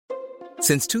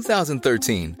Since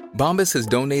 2013, Bombas has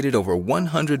donated over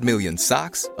 100 million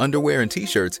socks, underwear, and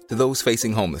T-shirts to those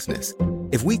facing homelessness.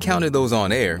 If we counted those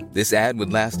on air, this ad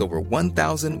would last over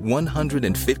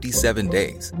 1,157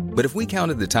 days. But if we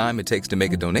counted the time it takes to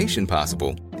make a donation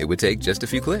possible, it would take just a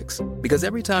few clicks. Because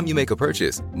every time you make a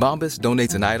purchase, Bombas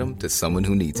donates an item to someone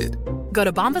who needs it. Go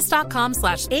to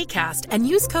bombas.com/ACAST and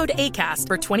use code ACAST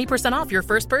for 20% off your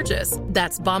first purchase.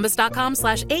 That's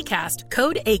bombas.com/ACAST,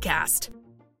 code ACAST.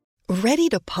 Ready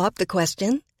to pop the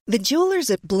question? The jewelers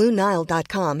at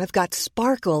BlueNile.com have got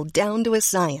sparkle down to a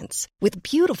science with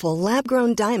beautiful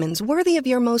lab-grown diamonds worthy of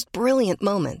your most brilliant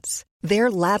moments.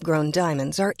 Their lab-grown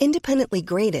diamonds are independently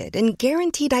graded and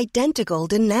guaranteed identical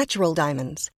to natural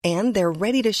diamonds, and they're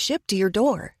ready to ship to your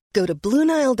door. Go to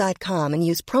BlueNile.com and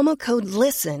use promo code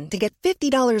LISTEN to get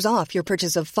 $50 off your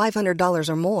purchase of $500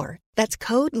 or more. That's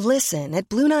code LISTEN at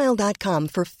BlueNile.com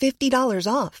for $50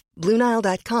 off.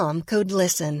 BlueNile.com, code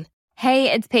LISTEN.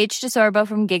 Hey, it's Paige DeSorbo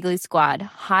from Giggly Squad.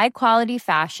 High quality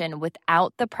fashion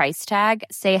without the price tag.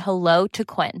 Say hello to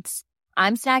Quince.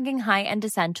 I'm snagging high-end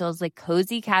essentials like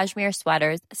cozy cashmere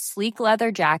sweaters, sleek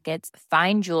leather jackets,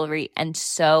 fine jewelry, and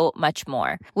so much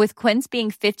more. With Quince being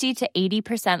 50 to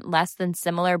 80% less than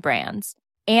similar brands.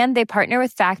 And they partner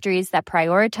with factories that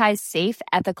prioritize safe,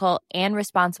 ethical, and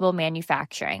responsible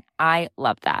manufacturing. I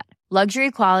love that.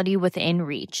 Luxury quality within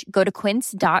reach. Go to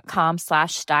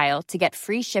quince.com/style to get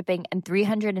free shipping and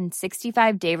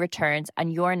 365-day returns on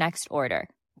your next order.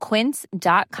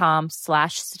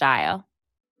 Quince.com/style.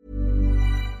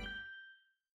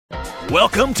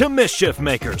 Welcome to Mischief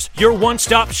Makers, your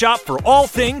one-stop shop for all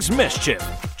things mischief.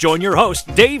 Join your host,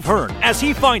 Dave Hearn, as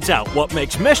he finds out what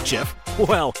makes mischief,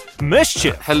 well,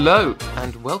 mischief. Hello,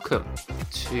 and welcome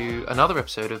to another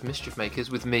episode of Mischief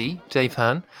Makers with me, Dave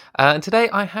Hearn. And today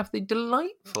I have the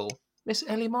delightful Miss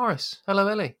Ellie Morris. Hello,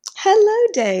 Ellie. Hello,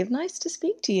 Dave. Nice to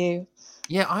speak to you.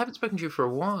 Yeah, I haven't spoken to you for a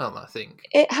while, I think.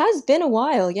 It has been a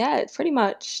while, yeah. It's pretty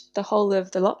much the whole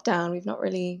of the lockdown. We've not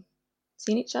really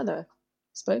seen each other.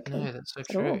 Spoken. No, that's so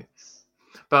true.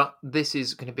 But this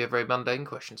is going to be a very mundane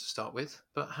question to start with.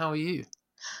 But how are you?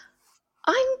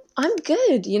 I'm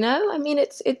good, you know? I mean,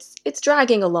 it's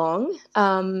dragging along.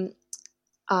 I'm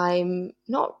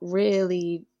not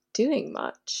really doing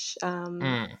much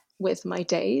with my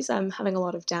days. I'm having a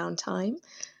lot of downtime.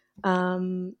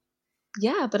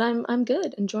 Yeah, but I'm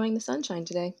good, enjoying the sunshine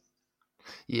today.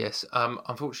 Yes.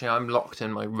 Unfortunately, I'm locked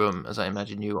in my room, as I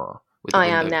imagine you are. I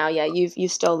am now, yeah.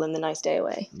 You've stolen the nice day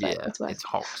away. Yeah, it's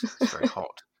hot. It's very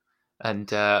hot.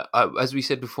 And as we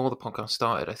said before the podcast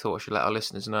started, I thought I should let our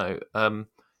listeners know. I'm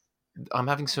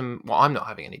having I'm not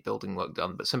having any building work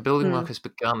done, but some building work has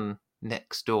begun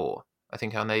next door. I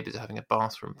think our neighbours are having a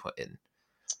bathroom put in.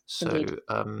 So,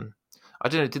 I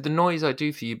don't know, did the noise I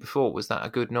do for you before, was that a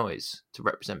good noise to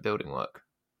represent building work?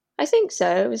 I think so.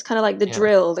 It was kind of like the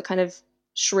drill, the kind of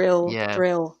shrill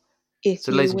drill.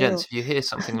 So, ladies and gents, if you hear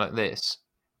something like this,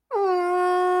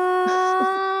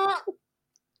 I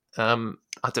don't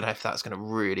know if that's going to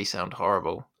really sound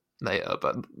horrible later,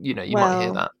 but you might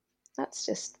hear that. That's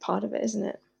just part of it, isn't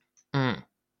it?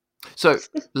 So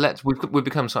we've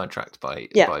become sidetracked by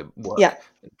work and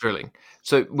drilling.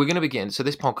 So we're going to begin. So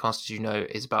this podcast, as you know,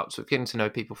 is about sort of getting to know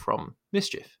people from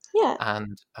Mischief. Yeah.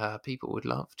 And people would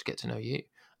love to get to know you.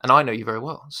 And I know you very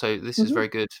well. So this is very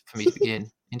good for me to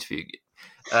begin interviewing you.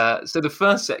 So the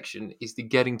first section is the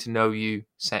getting to know you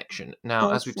section.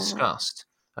 Now, as we've discussed,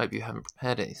 I hope you haven't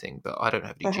prepared anything, but I don't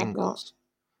have any jingles.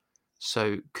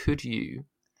 So could you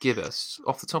give us,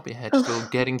 off the top of your head, just a little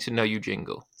getting to know you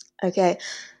jingle? Okay.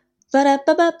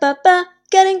 Ba-da-ba-ba-ba-ba,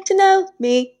 getting to know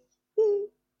me.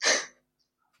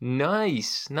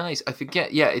 Nice. I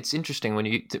forget. Yeah, it's interesting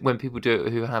when people do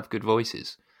it who have good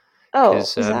voices. Oh,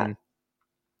 was that?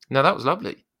 No, that was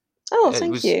lovely. Oh,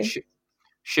 thank you.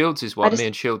 Shields is one. Me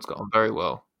and Shields got on very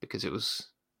well because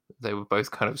they were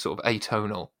both kind of sort of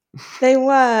atonal. They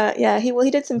were, yeah.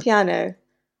 He did some piano.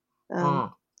 The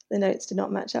notes did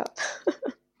not match up.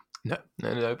 No.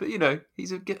 But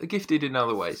he's gifted in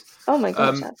other ways. Oh my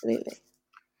gosh, absolutely.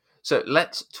 So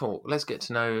let's talk. Let's get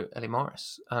to know Ellie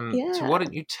Morris. So why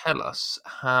don't you tell us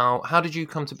how did you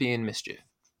come to be in Mischief?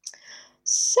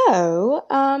 So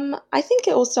I think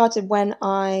it all started when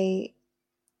I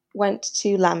went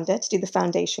to LAMDA to do the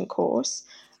foundation course.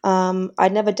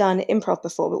 I'd never done improv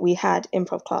before, but we had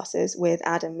improv classes with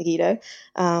Adam Megiddo,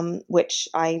 which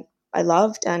I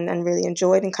loved and really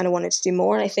enjoyed and kind of wanted to do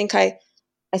more. And I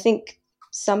think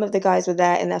some of the guys were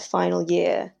there in their final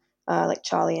year, like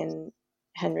Charlie and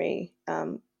Henry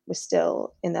were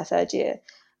still in their third year.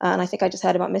 And I think I just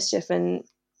heard about Mischief and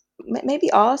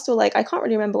maybe asked, or I can't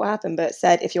really remember what happened, but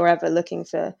said, if you're ever looking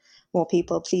for more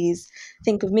people, please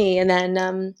think of me. And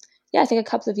then, I think a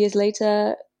couple of years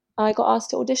later, I got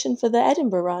asked to audition for the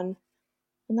Edinburgh run.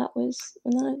 And that was,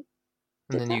 and then I And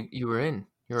did then that. you were in.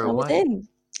 You were I was away. in.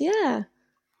 Yeah.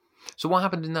 So what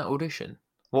happened in that audition?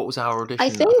 What was our audition I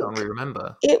that I think can't really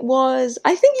remember?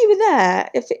 I think you were there.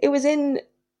 If it was in,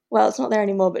 well, it's not there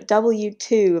anymore, but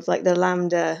W2 of like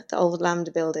the old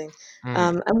Lambda building.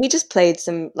 And we just played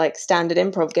some like standard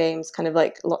improv games, kind of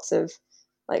like lots of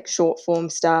like short form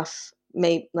stuff,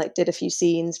 did a few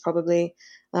scenes probably.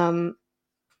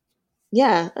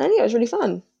 Yeah, I think it was really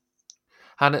fun.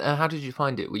 How did you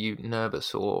find it? Were you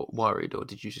nervous or worried, or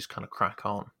did you just kind of crack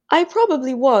on? I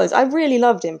probably was. I really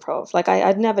loved improv. Like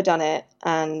I'd never done it,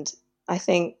 and I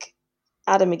think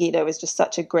Adam Megiddo was just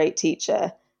such a great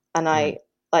teacher. And I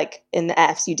like in the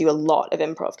Fs, you do a lot of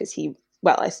improv because he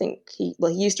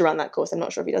used to run that course. I'm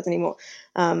not sure if he does anymore.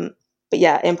 But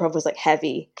yeah, improv was like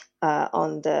heavy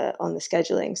on the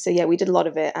scheduling. So yeah, we did a lot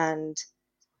of it, and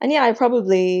yeah,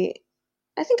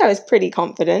 I think I was pretty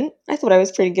confident. I thought I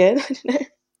was pretty good. I don't know.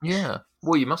 Yeah.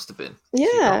 Well, you must have been.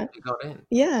 Yeah. You got in.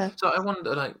 Yeah. So I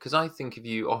wonder, like, because I think of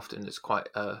you often as quite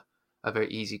a very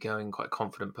easygoing, quite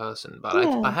confident person, but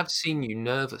Yeah. I have seen you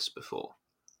nervous before.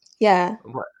 Yeah.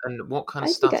 What kind of I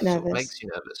do stuff get sort of nervous. makes you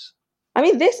nervous? I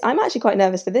mean, I'm actually quite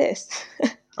nervous for this.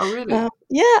 Oh, really?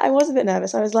 Yeah, I was a bit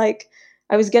nervous. I was like,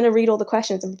 I was going to read all the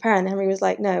questions and prepare, and Henry was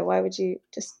like, no, why would you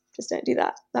just don't do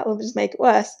that? That will just make it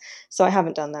worse. So I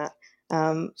haven't done that.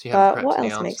 So you haven't But prepped what any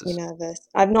else makes me answers? nervous?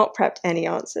 I've not prepped any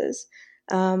answers.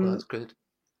 Well, that's good.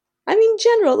 I mean,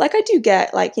 general, like I do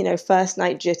get like, first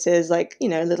night jitters, like,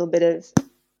 a little bit of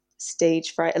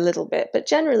stage fright, a little bit, but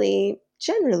generally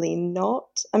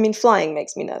not. I mean, flying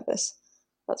makes me nervous.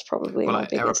 That's probably Well, my like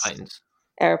biggest. aeroplanes.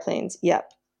 Airplanes,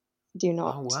 yep. Do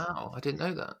not. Oh, wow. I didn't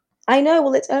know that. I know.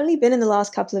 Well, it's only been in the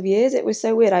last couple of years. It was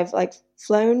so weird. I've like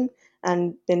flown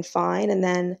and been fine. And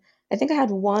then I think I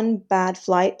had one bad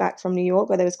flight back from New York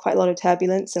where there was quite a lot of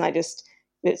turbulence, and it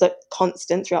was like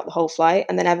constant throughout the whole flight.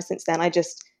 And then ever since then, I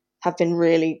just have been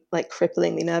really like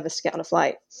cripplingly nervous to get on a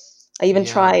flight. I even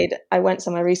I went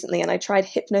somewhere recently and I tried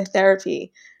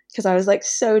hypnotherapy because I was like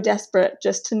so desperate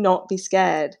just to not be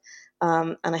scared.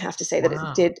 And I have to say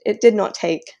that it did not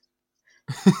take.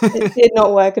 It did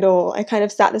not work at all. I kind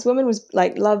of sat, this woman was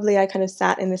like lovely. I kind of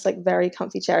sat in this like very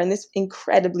comfy chair in this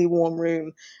incredibly warm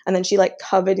room. And then she like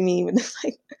covered me with this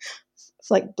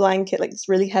like blanket, like this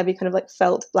really heavy kind of like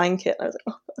felt blanket. And I was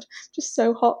like, oh God, just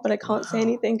so hot, but I can't say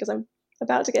anything because I'm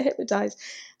about to get hypnotized.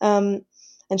 And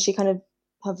she kind of,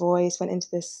 her voice went into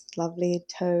this lovely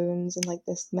tones and like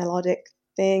this melodic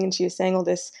thing. And she was saying all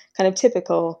this kind of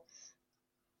typical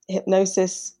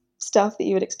hypnosis stuff that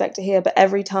you would expect to hear, but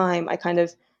every time I kind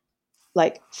of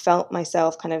like felt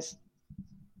myself kind of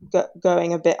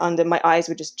going a bit under, my eyes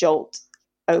would just jolt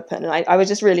open, and I was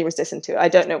just really resistant to it. I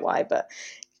don't know why, but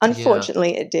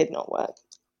unfortunately it did not work.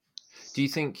 Do you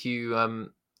think you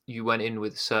went in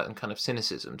with a certain kind of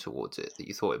cynicism towards it, that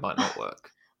you thought it might not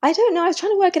work? I don't know. I was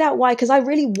trying to work it out why, because I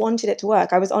really wanted it to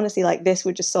work. I was honestly like, this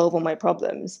would just solve all my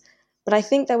problems. But I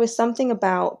think there was something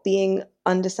about being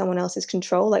under someone else's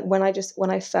control. Like when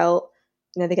I felt,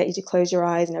 they get you to close your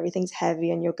eyes and everything's heavy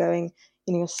and you're going,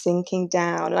 you're sinking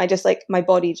down. And I just like, my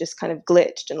body just kind of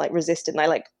glitched and like resisted. And I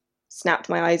like snapped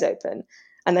my eyes open.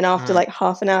 And then after like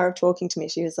half an hour of talking to me,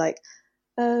 she was like,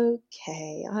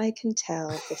 okay, I can tell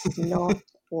this is not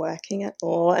working at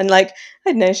all. And like,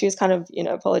 I don't know, she was kind of,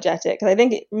 apologetic. Because I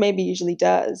think it maybe usually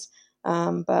does.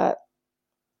 But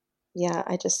yeah,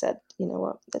 I just said, you know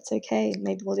what, that's okay.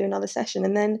 Maybe we'll do another session.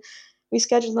 And then we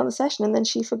scheduled another session, and then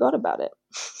she forgot about it.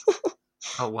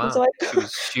 Oh, wow. So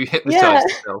she hypnotized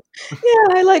herself.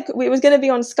 Yeah, it was going to be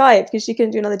on Skype because she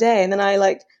couldn't do another day. And then I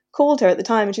like called her at the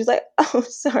time and she was like, oh,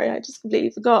 sorry, I just completely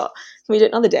forgot. Can we do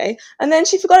it another day? And then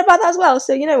she forgot about that as well.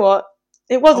 So you know what?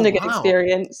 It wasn't a good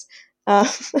experience.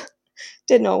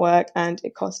 Did not work, and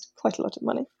it cost quite a lot of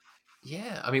money.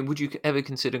 Yeah, I mean, would you ever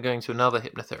consider going to another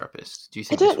hypnotherapist? Do you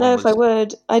think? I don't know if I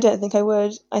would. I don't think I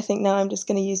would. I think now I'm just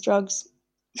going to use drugs.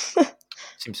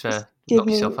 Seems fair. Give Knock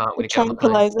yourself out when you get on the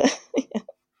tranquilizer. Yeah.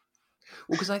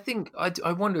 Well, because I think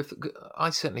I wonder if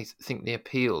I certainly think the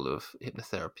appeal of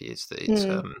hypnotherapy is that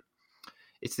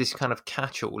it's this kind of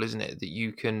catch-all, isn't it? That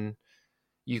you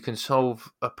can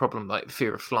solve a problem like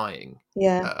fear of flying,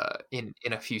 in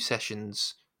a few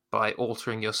sessions by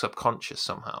altering your subconscious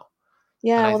somehow.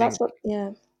 Yeah, well, that's what.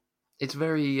 Yeah, it's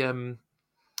very.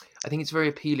 I think it's very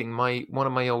appealing. One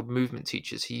of my old movement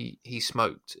teachers, he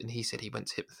smoked, and he said he went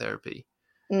to hypnotherapy,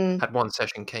 had one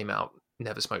session, came out,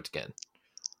 never smoked again.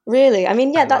 Really? I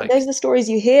mean, yeah, those are the stories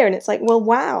you hear, and it's like, well,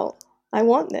 wow, I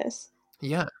want this.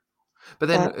 Yeah, But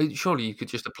then But surely you could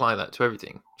just apply that to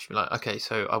everything. You should be like, okay,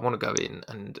 so I want to go in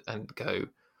and go,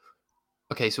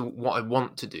 okay, so what I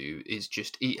want to do is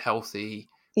just eat healthy,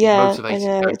 be yeah, I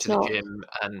motivated to know go it's to the not. gym,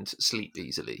 and sleep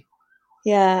easily.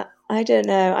 Yeah, I don't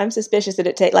know. I'm suspicious that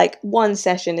it take like one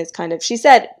session is kind of. She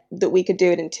said that we could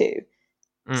do it in two.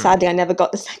 Mm. Sadly, I never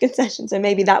got the second session, so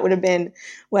maybe that would have been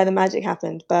where the magic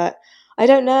happened. But I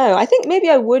don't know. I think maybe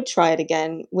I would try it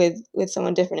again with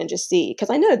someone different and just see, because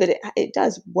I know that it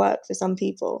does work for some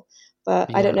people. But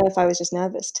I don't Yeah, know if I was just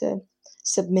nervous to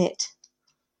submit.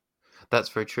 that's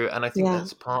very true. And I think Yeah,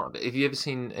 that's part of it. Have you ever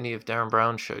seen any of Darren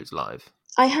Brown's shows live?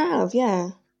 I have.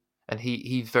 Yeah, And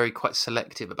he's very quite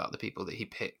selective about the people that he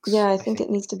picks, yeah. I I think think. it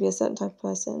needs to be a certain type of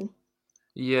person.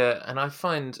 Yeah, and I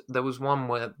find there was one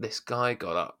where this guy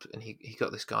got up and he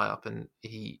got this guy up and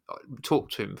he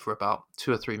talked to him for about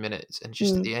 2 or 3 minutes and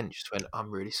just at Mm. the end just went, I'm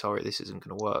really sorry, this isn't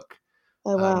going to work.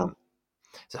 Oh Um, wow,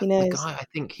 so he the knows. guy, I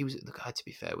think he was the guy. To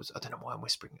be fair, was I don't know why I'm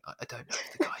whispering. I don't know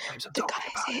if the guy knows I'm The guy talking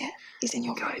is about him. here. He's in The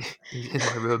your guy, room. he's in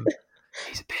my room.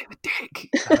 He's a bit of a dick.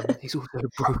 He's also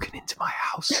broken into my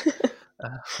house.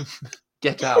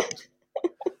 Get out.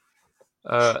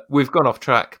 We've gone off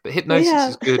track, but We hypnosis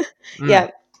is have. good.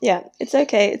 Yeah, yeah. It's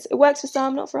okay. It works for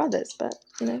some, not for others. But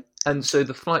And so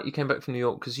the flight you came back from New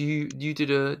York because you did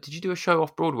you do a show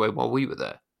off Broadway while we were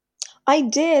there? I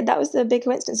did. That was the big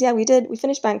coincidence. Yeah, we did. We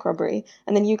finished Bank Robbery,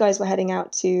 and then you guys were heading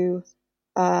out to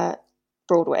uh,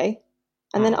 Broadway,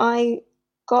 and then Hmm. I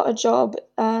got a job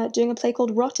doing a play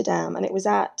called Rotterdam, and it was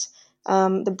at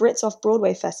the Brits Off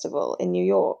Broadway Festival in New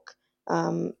York.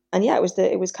 And yeah,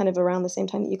 it was kind of around the same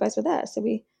time that you guys were there, so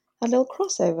we had a little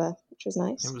crossover, which was It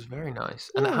nice. was very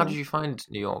nice. And how Yeah. did you find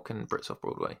New York and Brits off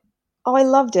Broadway? Oh, I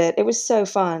loved it. It was so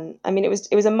fun. I mean, it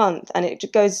was a month, and it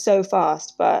just goes so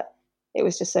fast, but it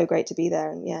was just so great to be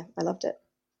there, and yeah, I loved it.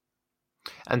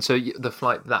 And so that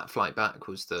flight back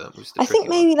was the I tricky think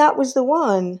one. maybe that was the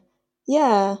one.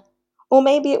 Yeah. Or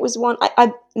maybe it was one.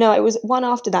 No, it was one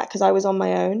after that because I was on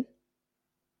my own.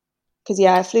 Because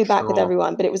yeah, I flew back with Sure.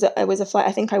 everyone, but it was a flight.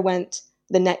 I think I went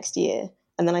the next year,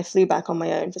 and then I flew back on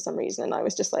my own for some reason, and I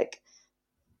was just like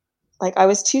I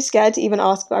was too scared to even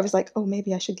ask. But I was like, oh,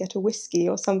 maybe I should get a whiskey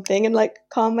or something and like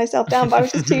calm myself down. But I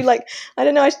was just too like I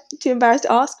don't know, I was too embarrassed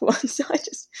to ask one, so I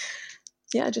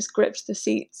just gripped the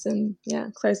seats and yeah,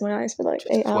 closed my eyes for like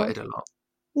Just 8 hours. sweated a lot.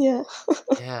 Yeah.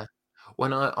 Yeah.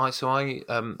 When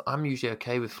I'm usually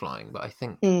okay with flying, but I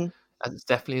think Mm. as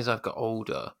definitely as I've got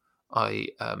older, I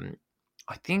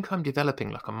think I'm developing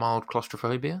like a mild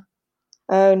claustrophobia.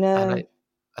 Oh And no.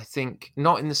 I think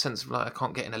not in the sense of like I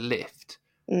can't get in a lift,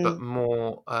 but Mm.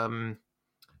 more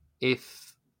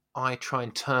if I try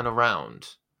and turn around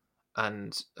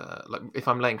and like if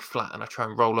I'm laying flat and I try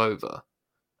and roll over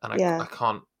and I Yeah.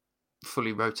 can't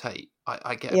fully rotate,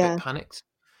 I get a bit Yeah. panicked.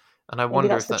 And I Maybe wonder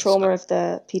that's if the that's trauma of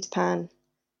the Peter Pan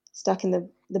stuck in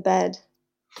the bed.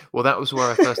 well, that was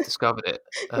where I first discovered it.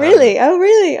 Really? Oh,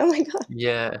 really? Oh my God.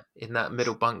 Yeah, in that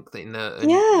middle bunk, in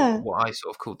Yeah. what I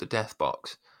sort of called the death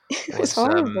box, It was was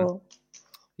horrible.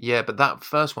 yeah. But that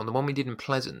first one, the one we did in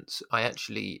Pleasance, I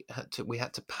actually we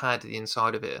had to pad the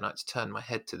inside of it, and I had to turn my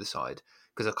head to the side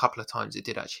because a couple of times it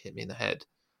did actually hit me in the head.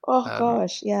 Oh Um,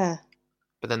 gosh, yeah.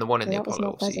 but then the one in Yeah, the that was Apollo,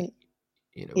 not obviously, pleasant.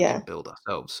 we Yeah. didn't build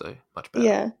ourselves, so much better,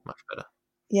 Yeah. much better.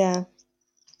 Yeah.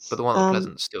 But the one at Um,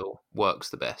 Pleasance still works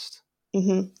the best.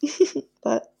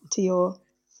 But to your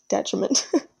detriment.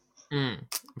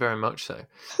 Very much so.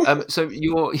 So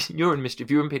you're in Mischief.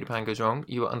 You were in Peter Pan Goes Wrong.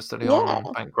 You were understudy Yeah,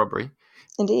 on Bank Robbery,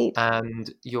 indeed.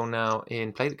 and you're now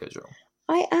in Play That Goes Wrong.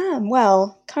 I am.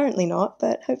 Well, currently not,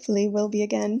 but hopefully will be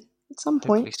again at some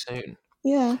Hopefully point. soon.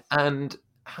 Yeah. And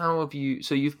how have you?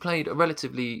 So you've played a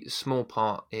relatively small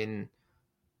part in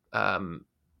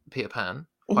Peter Pan,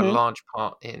 quite a hmm large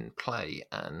part in Play,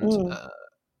 and Mm.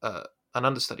 an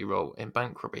understudy role in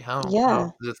Bank Robbery. How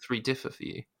Yeah. do the three differ for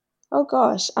you? Oh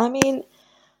gosh. I mean,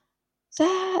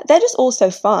 they're just all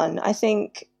so fun. I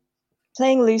think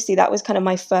playing Lucy, that was kind of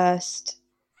my first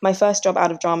job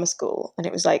out of drama school, and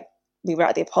it was like we were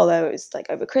at the Apollo. It was like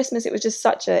over Christmas. It was just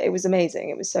it was amazing.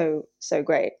 It was so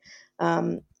great.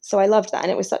 So I loved that,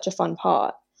 and it was such a fun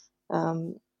part.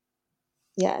 Um,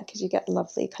 yeah, because you get a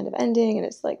lovely kind of ending, and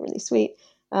it's like really sweet.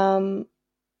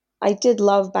 I did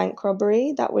love Bank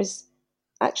Robbery. That was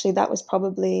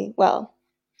probably, well,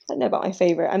 I don't know about my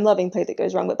favorite. I'm loving Play That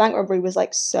Goes Wrong, but Bank Robbery was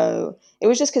like so. It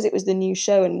was just because it was the new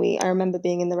show, and I remember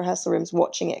being in the rehearsal rooms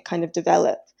watching it kind of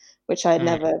develop, which I had Mm.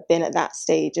 never been at that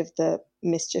stage of the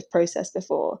Mischief process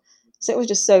before. So it was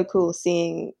just so cool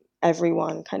seeing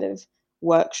everyone kind of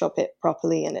workshop it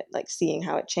properly and it like seeing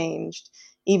how it changed,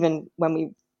 even when we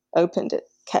opened, it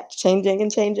kept changing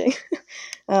and changing.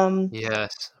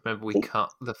 Yes, I remember we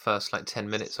cut the first like 10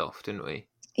 minutes off, didn't we?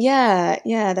 Yeah,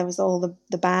 there was all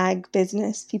the bag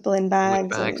business, people in With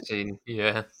bags, bag and scene,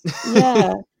 yeah.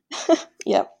 yeah,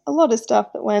 yep, a lot of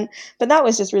stuff that went. But that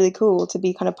was just really cool to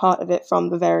be kind of part of it from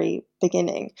the very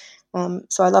beginning.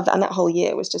 So I loved that, and that whole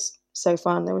year was just so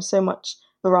fun. There was so much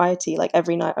variety. Like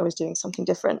every night, I was doing something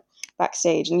different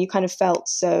backstage, and you kind of felt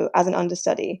so. As an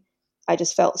understudy, I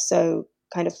just felt so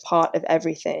kind of part of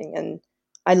everything, and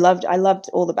I loved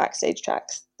all the backstage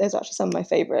tracks. Those are actually some of my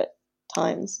favorite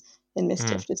times in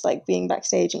Mischief, just like being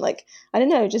backstage and like, I don't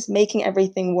know, just making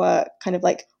everything work, kind of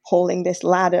like hauling this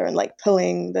ladder and like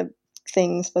pulling the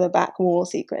things for the back wall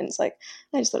sequence. Like,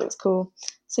 I just thought it was cool.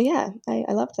 So yeah,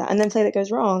 I loved that. And then Play That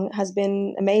Goes Wrong has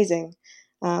been amazing.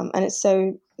 And it's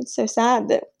so sad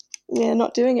that we're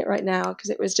not doing it right now, because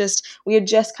it was just, we had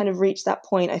just kind of reached that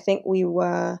point. I think we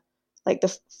were like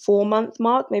the 4-month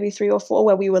mark, maybe 3 or 4,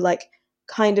 where we were like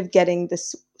kind of getting the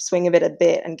swing of it a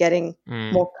bit and getting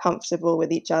more comfortable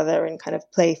with each other and kind of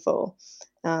playful.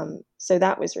 So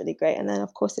that was really great. And then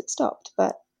of course it stopped,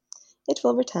 but it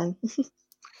will return.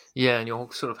 Yeah, and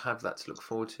you'll sort of have that to look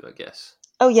forward to, I guess.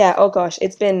 Oh yeah, oh gosh,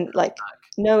 it's been like,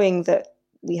 knowing that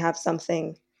we have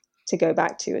something to go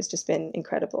back to has just been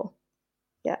incredible.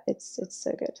 Yeah, it's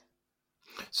so good.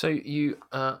 So you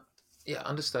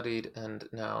understudied and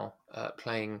now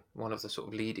playing one of the sort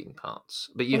of leading parts,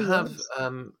 but you have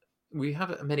we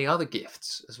have many other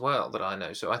gifts as well that I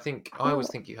know. So I always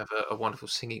think you have a wonderful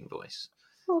singing voice.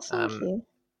 Oh, thank you.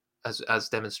 As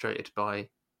demonstrated by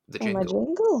the jingle. My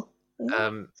jingle.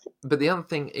 Yeah. But the other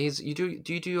thing is, do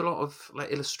you do a lot of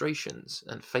like illustrations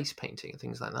and face painting and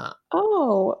things like that?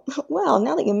 Oh, well,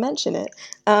 now that you mention it,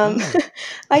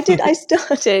 I did. I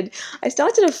started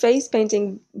a face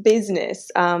painting business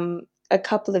a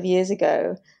couple of years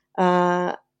ago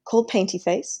called Painty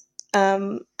Face.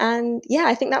 And yeah,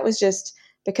 I think that was just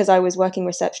because I was working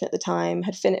reception at the time,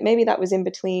 had finished, maybe that was in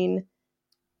between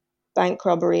bank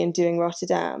robbery and doing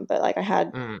Rotterdam, but like I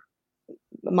had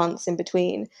months in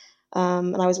between.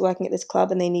 And I was working at this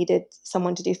club and they needed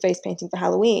someone to do face painting for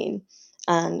Halloween.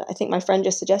 And I think my friend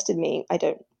just suggested me. I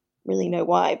don't really know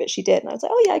why, but she did. And I was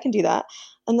like, oh yeah, I can do that.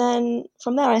 And then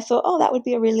from there I thought, oh, that would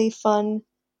be a really fun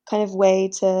kind of way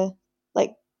to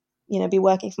like, be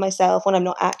working for myself when I'm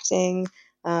not acting.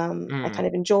 I kind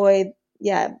of enjoy,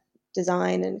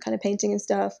 design and kind of painting and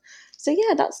stuff. So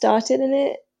yeah, that started,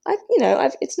 and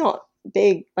it's not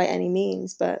big by any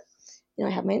means, but I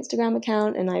have my Instagram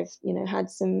account, and I've had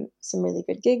some really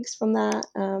good gigs from that.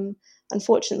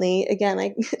 Unfortunately, again,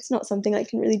 it's not something I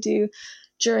can really do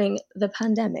during the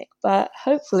pandemic, but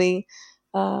hopefully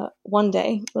one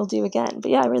day we'll do again.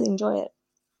 But yeah, I really enjoy it.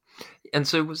 And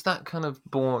so was that kind of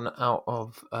born out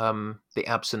of the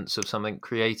absence of something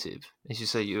creative? As you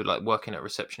say, you were like working at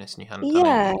receptionist and you hadn't done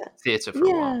any theatre for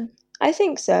a while. I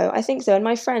think so. And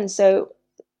my friend,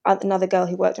 another girl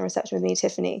who worked on reception with me,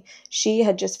 Tiffany, she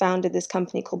had just founded this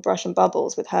company called Brush and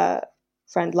Bubbles with her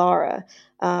friend Lara.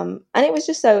 And it was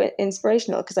just so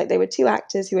inspirational because like they were two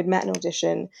actors who had met an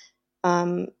audition.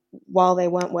 While they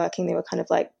weren't working, they were kind of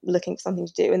like looking for something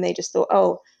to do. And they just thought,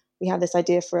 oh, we have this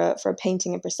idea for a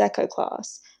painting and Prosecco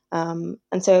class. And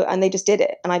they just did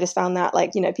it. And I just found that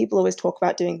like, people always talk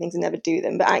about doing things and never do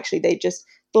them, but actually they just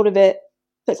thought of it,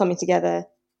 put something together.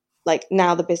 Like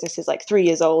now the business is like 3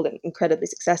 years old and incredibly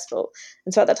successful.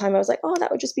 And so at that time I was like, oh,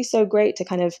 that would just be so great to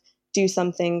kind of do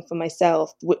something for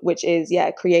myself, which is,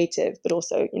 creative, but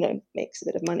also, makes a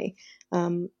bit of money.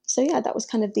 So yeah, that was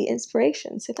kind of the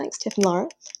inspiration. So thanks, Tiff and Laura.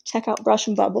 Check out Brush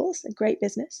and Bubbles, a great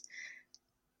business.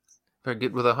 Very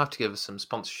good. Well, they'll have to give us some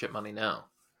sponsorship money now.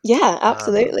 Yeah,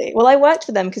 absolutely. Well, I worked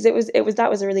for them because that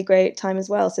was a really great time as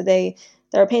well. So they're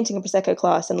a painting and Prosecco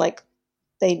class, and like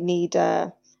they need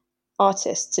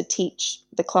artists to teach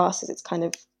the classes. It's kind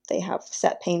of, they have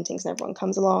set paintings and everyone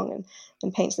comes along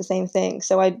and paints the same thing.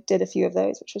 So I did a few of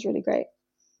those, which was really great.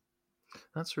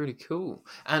 That's really cool.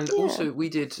 And also we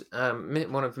did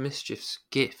one of Mischief's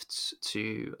gifts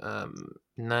to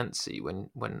Nancy when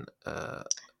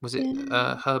was it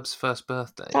Herb's first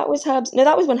birthday? That was Herb's. No,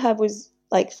 that was when Herb was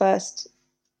like first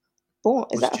born.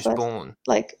 Is that just first, born?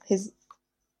 Like his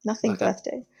nothing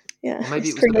birthday. Yeah, or maybe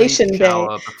his it was creation the baby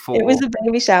shower day. before. It was a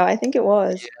baby shower. I think it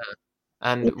was. Yeah,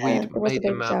 and we'd made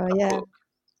him a book.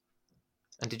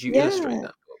 And did you illustrate that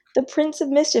book? The Prince of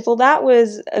Mischief. Well, that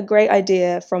was a great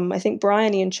idea from, I think,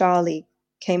 Bryony and Charlie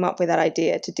came up with that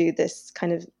idea to do this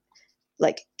kind of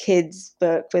like kids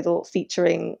book with all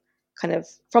featuring kind of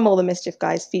from all the Mischief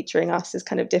guys featuring us as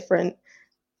kind of different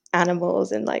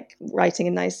animals and like writing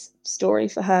a nice story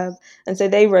for Herb. And so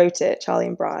they wrote it, Charlie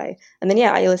and Bry. And then,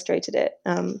 I illustrated it.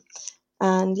 And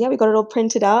And yeah, we got it all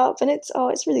printed up, and it's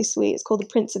really sweet. It's called The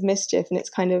Prince of Mischief, and it's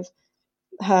kind of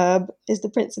Herb is the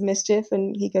Prince of Mischief,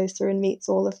 and he goes through and meets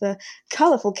all of the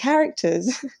colourful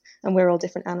characters, and we're all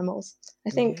different animals. I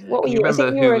think. Yeah. What were Can you you? I remember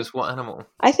think you who were. was what animal?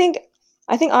 I think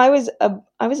I was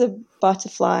a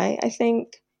butterfly. I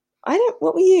think I don't.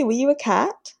 What were you? Were you a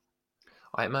cat?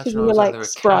 I Because imagine you I were was like either a cat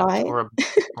spry. or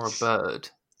a bird.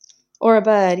 Or a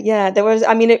bird. Yeah, there was.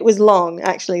 I mean, it was long.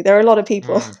 Actually, there are a lot of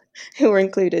people who were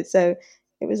included, so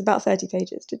it was about 30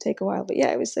 pages. To take a while, but yeah,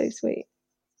 it was so sweet.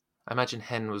 I imagine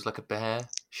Hen was like a bear.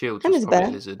 Shields Hem was is a probably a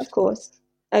bear, lizard. of course.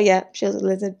 Oh yeah, Shield's a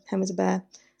lizard. Hem was a bear.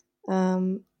 I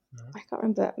can't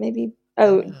remember. Maybe.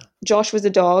 Oh, Yeah. Josh was a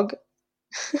dog,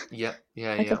 Yeah.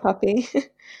 like a puppy.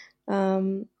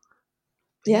 um,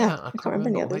 yeah, Yeah, I I can't can't remember remember.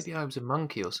 any Or others. maybe I was a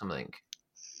monkey or something.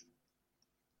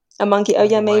 A monkey. Oh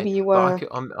yeah, Either way, maybe you but were.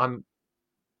 I'm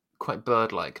quite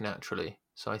bird-like naturally,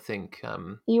 so I think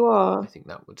You are.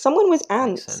 that would Someone was make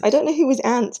ants. I sense. don't know who was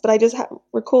ants, but I just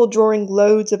recall drawing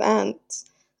loads of ants.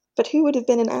 But who would have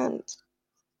been an ant?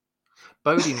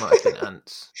 Bodhi might have been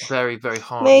ants. Very, very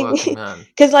hard-working Maybe man.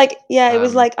 because it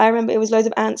was Um, like I remember it was loads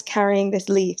of ants carrying this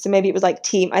leaf, so maybe it was like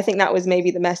team. I think that was maybe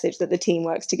the message that the team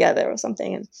works together or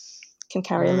something and can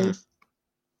carry a leaf.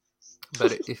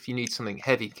 but if you need something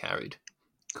heavy carried,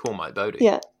 call Mike Bodhi.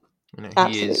 Yeah, You know, he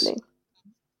absolutely. is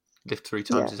lift 3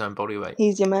 times Yeah, his own body weight.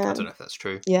 he's your I don't man. know if that's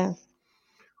true. Yeah,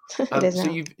 it is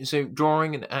now. So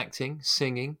drawing and acting,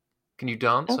 singing. Can you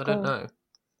dance? Oh I don't god,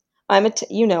 know.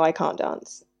 you know I can't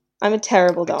dance. I'm a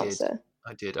terrible I did. dancer.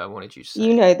 I wanted you to say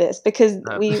You it. know this because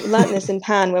Um, we learnt this in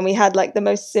Pan when we had like the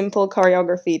most simple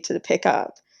choreography to pick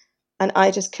up, and I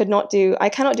just could not do. I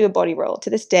cannot do a body roll to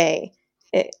this day.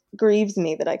 It grieves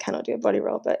me that I cannot do a body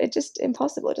roll, but it's just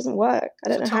impossible. It doesn't work. I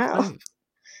it's don't a know tough how. move.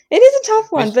 It is a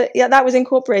tough one, Miss- but yeah, that was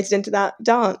incorporated into that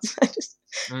dance. I just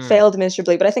failed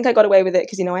miserably, but I think I got away with it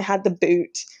because I had the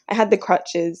boot, I had the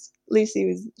crutches. She's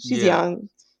Yeah. young.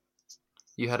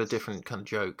 You had a different kind of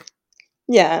joke,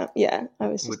 Yeah, I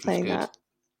was just which was playing good. that.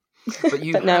 But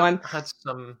you But no, have I'm. had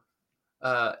some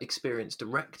experience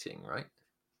directing, right?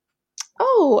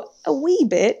 Oh, a wee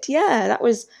bit. Yeah, that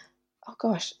was. Oh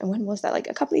gosh, and when was that? Like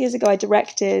a couple of years ago, I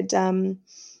directed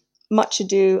Much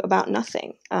Ado About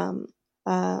Nothing,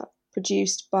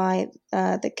 produced by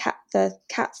the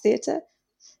Cats Theatre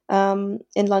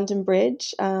in London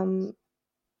Bridge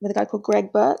with a guy called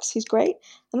Greg Burks, who's great,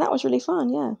 and that was really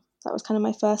fun. Yeah, that was kind of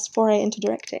my first foray into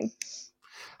directing.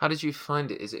 How did you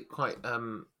find it? Is it quite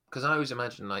because I always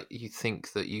imagine like you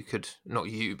think that you could, not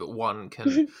you, but one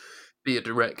can be a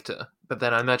director, but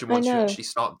then I imagine I once you know. actually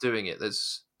start doing it,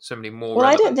 there's so many more Well,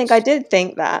 I don't think I elements. did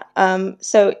think that.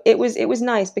 So it was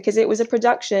nice because it was a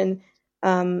production.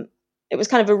 It was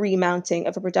kind of a remounting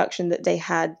of a production that they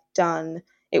had done.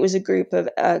 It was a group of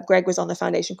Greg was on the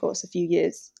foundation course a few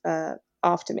years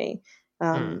after me,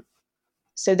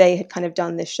 so they had kind of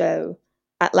done this show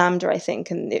at Lambda, I think,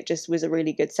 and it just was a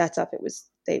really good setup. It was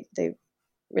they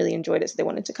really enjoyed it, so they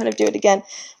wanted to kind of do it again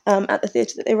at the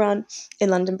theatre that they run in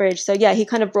London Bridge. So yeah, he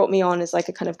kind of brought me on as like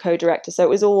a kind of co-director. So it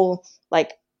was all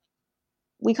like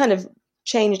we kind of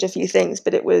changed a few things,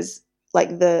 but it was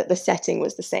like the setting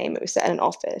was the same. It was set in an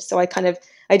office, so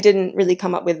I didn't really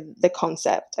come up with the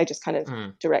concept. I just kind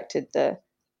of directed the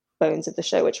bones of the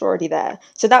show, which were already there.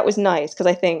 So that was nice because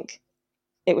I think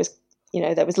it was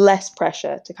there was less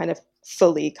pressure to kind of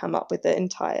fully come up with the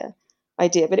entire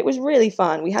idea, but it was really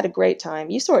fun. We had a great time.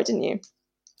 You saw it, didn't you?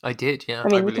 I did, yeah. I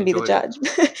mean, you really can be the enjoyed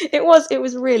judge. It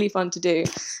was really fun to do,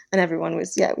 and everyone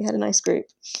was we had a nice group.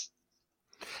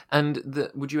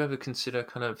 And would you ever consider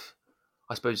kind of,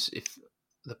 I suppose, if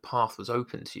the path was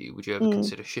open to you, would you ever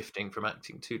consider shifting from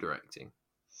acting to directing?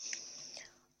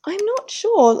 I'm not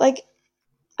sure. Like,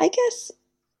 I guess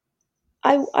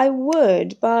I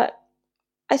would, but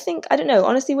I think I don't know.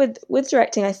 Honestly, with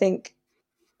directing, I think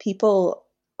people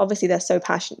obviously they're so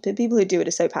passionate. The people who do it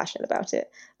are so passionate about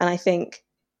it, and I think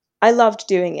I loved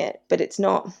doing it, but it's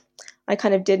not. I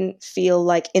kind of didn't feel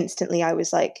like instantly I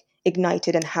was like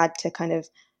ignited and had to kind of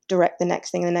direct the next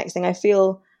thing and the next thing.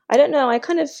 I don't know. I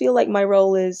kind of feel like my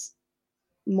role is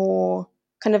more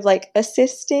kind of like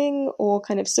assisting or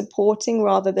kind of supporting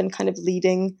rather than kind of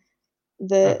leading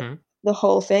the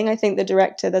whole thing. I think the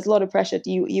director, there's a lot of pressure.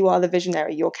 You are the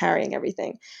visionary. You're carrying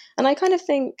everything, and I kind of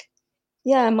think,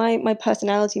 yeah, my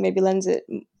personality maybe lends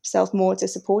itself more to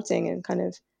supporting and kind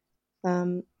of,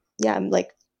 I'm like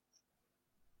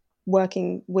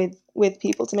working with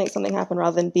people to make something happen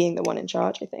rather than being the one in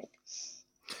charge, I think.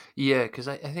 Yeah, because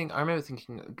I think I remember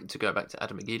thinking, to go back to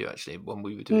Adam Megiddo, actually, when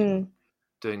we were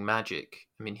doing Magic.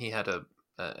 I mean, he had a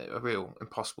real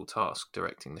impossible task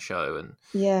directing the show, and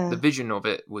Yeah. the vision of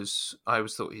it was, I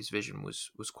always thought his vision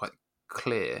was quite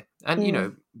clear. And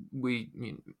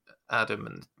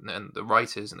Adam and the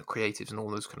writers and the creatives and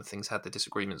all those kind of things had their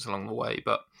disagreements along the way.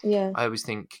 But Yeah. I always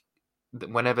think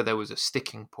that whenever there was a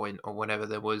sticking point, or whenever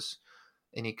there was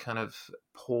any kind of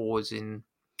pause in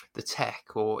the tech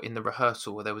or in the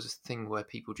rehearsal, where there was a thing where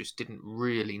people just didn't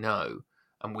really know,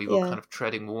 and we were kind of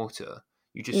treading water,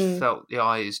 you just felt the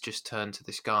eyes just turn to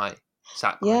this guy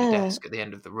sat behind a desk at the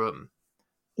end of the room.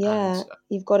 Yeah, And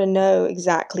you've got to know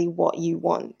exactly what you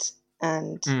want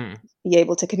and be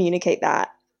able to communicate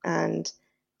that. And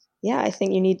yeah, I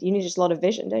think you need just a lot of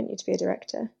vision, don't you, to be a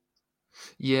director?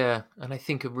 yeah, and I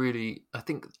think maybe I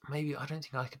don't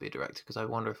think I could be a director, because I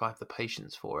wonder if I have the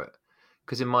patience for it.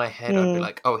 Because in my head, I'd be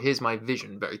like, oh, here's my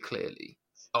vision very clearly.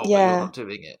 Oh, but you're not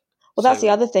doing it. Well, that's the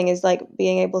other thing, is like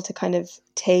being able to kind of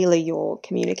tailor your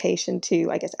communication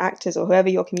to, I guess, actors or whoever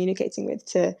you're communicating with,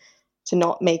 to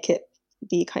not make it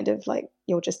be kind of like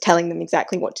you're just telling them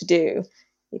exactly what to do.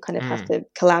 You kind of have to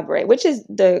collaborate, which is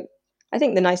I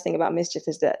think the nice thing about Mischief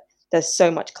is that there's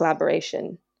so much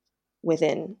collaboration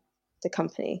within the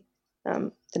company.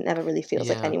 That never really feels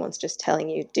like anyone's just telling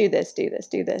you, do this, do this,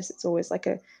 do this. It's always like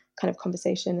a kind of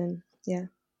conversation, and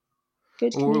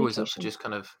good communication. We're always up for just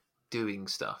kind of doing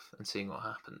stuff and seeing what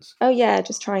happens. Oh yeah,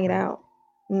 just trying it out.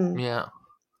 Yeah.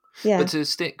 But to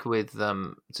stick with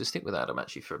Adam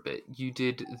actually for a bit, you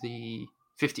did the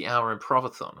 50-hour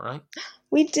improvathon, right?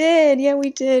 We did, we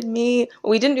did.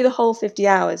 We didn't do the whole 50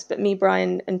 hours, but me,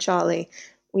 Brian, and Charlie,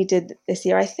 we did this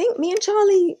year. I think me and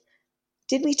Charlie,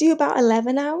 did we do about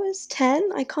 11 hours?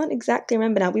 10? I can't exactly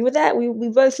remember now. We were there. We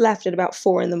both left at about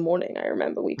 4 a.m. I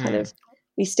remember we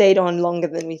we stayed on longer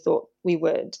than we thought we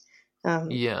would.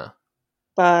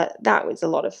 But that was a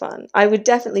lot of fun. I would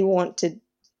definitely want to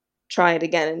try it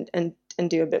again and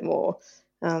do a bit more.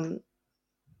 But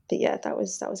yeah, that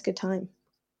was a good time.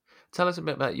 Tell us a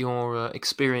bit about your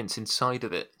experience inside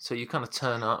of it. So you kind of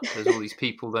turn up, there's all these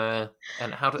people there,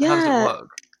 and how does it work?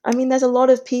 I mean, there's a lot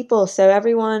of people, so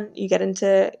everyone, you get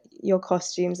into your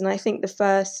costumes, and I think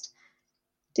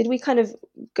did we kind of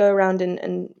go around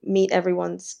and meet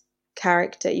everyone's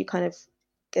character? You kind of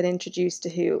get introduced to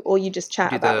who, or you just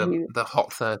chat about who. The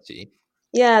Hot 30.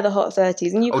 Yeah, the Hot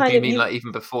 30s. And do you mean like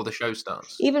even before the show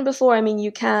starts? Even before, I mean,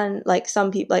 you can, like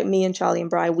some people, like me and Charlie and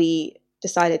Bri, we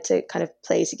decided to kind of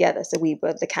play together. So we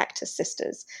were the Cactus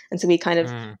Sisters. And so we kind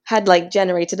of had like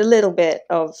generated a little bit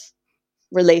of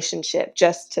relationship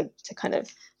just to kind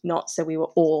of not so we were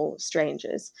all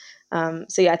strangers.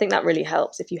 So yeah, I think that really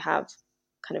helps if you have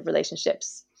kind of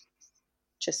relationships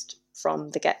just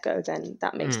from the get-go, then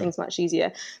that makes things much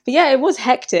easier. But yeah, it was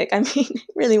hectic. I mean, it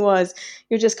really was.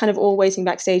 You're just kind of all waiting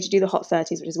backstage. You do the Hot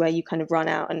 30s, which is where you kind of run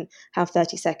out and have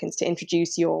 30 seconds to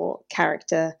introduce your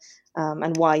character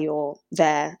and why you're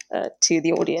there to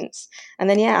the audience. And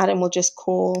then yeah, Adam will just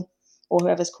call, or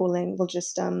whoever's calling will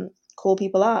just call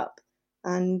people up,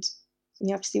 and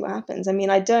you have to see what happens. I mean,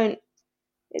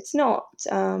 it's not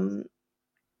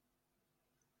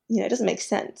it doesn't make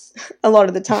sense a lot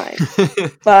of the time,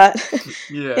 but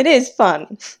it is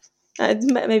fun. It's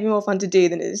maybe more fun to do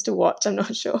than it is to watch. I'm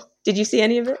not sure. Did you see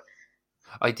any of it?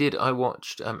 I did. I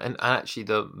watched, and actually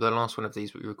the last one of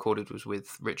these we recorded was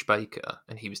with Rich Baker,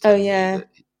 and he was telling me that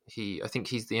I think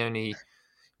he's the only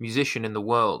musician in the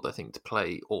world, I think, to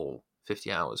play all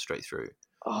 50 hours straight through.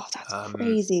 Oh, that's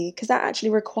crazy, because that actually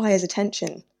requires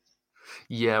attention.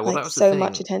 Yeah, well, like, that was so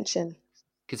much attention.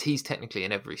 Because he's technically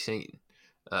in every scene.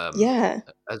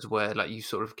 As where like you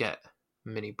sort of get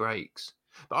mini breaks.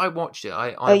 But I watched it.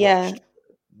 I watched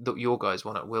your guys'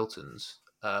 one at Wilton's,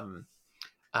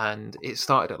 and it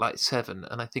started at like 7,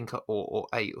 and I think or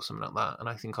 8 or something like that, and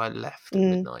I think I left at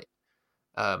midnight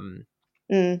to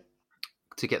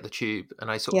get the tube, and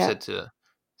I sort of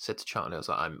said to Charlie, I was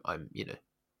like, I'm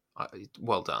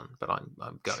well done, but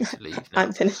I'm going to leave now.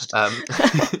 I'm finished.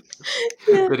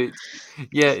 But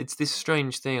it's this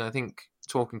strange thing. I think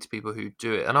talking to people who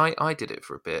do it, and I did it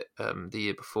for a bit the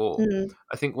year before.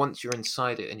 I think once you're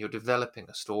inside it and you're developing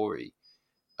a story,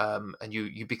 and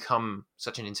you become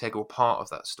such an integral part of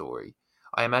that story,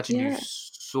 I imagine you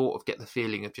sort of get the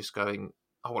feeling of just going,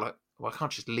 oh well, I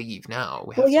can't just leave now.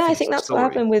 I think that's what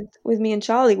happened with me and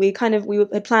Charlie. We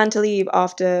had planned to leave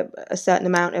after a certain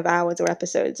amount of hours or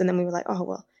episodes, and then we were like, oh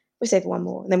well, we stay for one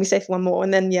more, and then we stay for one more,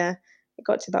 and then it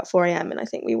got to about 4 a.m. and I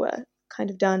think we were kind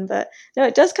of done. But no,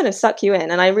 it does kind of suck you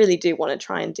in, and I really do want to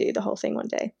try and do the whole thing one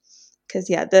day, because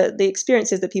the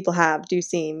experiences that people have do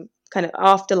seem kind of,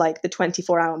 after like the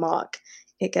 24-hour mark,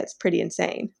 it gets pretty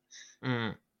insane.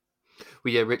 Well,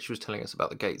 yeah, Rich was telling us about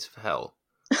the Gates of Hell.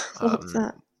 What's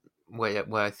that? Where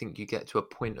I think you get to a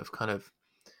point of kind of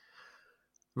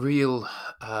real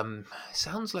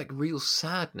sounds like real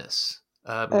sadness,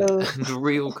 Oh, and a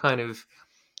real kind of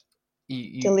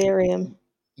delirium.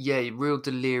 real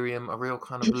delirium, a real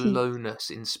kind of lowness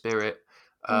in spirit.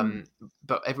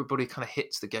 But everybody kind of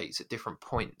hits the gates at different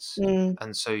points,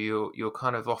 and so you're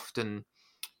kind of often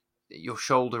you're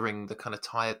shouldering the kind of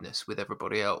tiredness with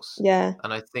everybody else. Yeah.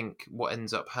 And I think what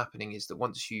ends up happening is that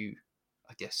once you,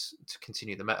 I guess, to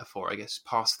continue the metaphor, I guess,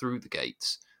 pass through the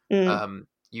gates,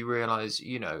 you realize,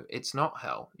 it's not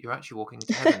hell. You're actually walking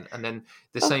into heaven. And then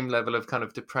the same level of kind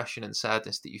of depression and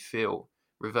sadness that you feel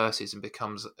reverses and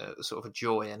becomes a sort of a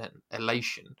joy and an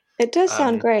elation. It does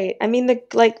sound great. I mean,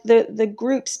 the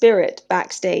group spirit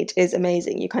backstage is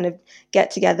amazing. You kind of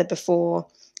get together before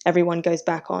everyone goes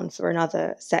back on for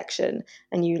another section,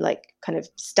 and you like kind of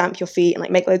stamp your feet and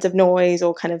like make loads of noise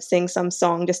or kind of sing some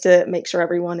song just to make sure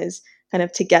everyone is kind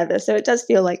of together. So it does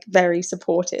feel like very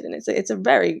supported, and it's a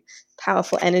very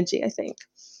powerful energy, I think.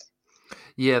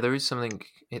 Yeah, there is something.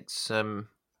 It's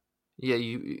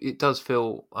it does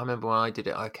feel. I remember when I did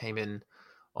it, I came in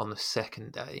on the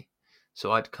second day.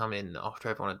 So I'd come in after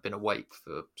everyone had been awake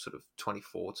for sort of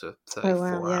 24 to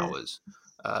 34 hours.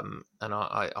 And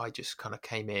I just kind of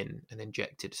came in and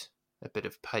injected a bit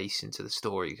of pace into the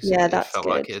story because it felt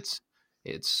like it's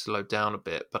slowed down a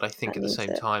bit. But I think at the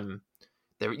same time,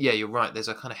 you're right. There's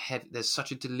a kind of there's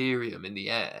such a delirium in the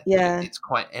air. Yeah, it's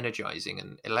quite energizing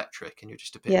and electric, and you're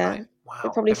just a bit like, wow.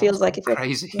 It probably feels like if you're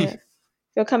crazy. Yeah.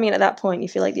 If you're coming in at that point, you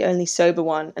feel like the only sober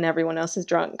one and everyone else is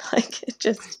drunk. Like it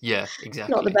just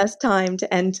exactly not the best time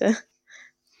to enter.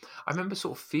 I remember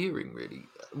sort of fearing really.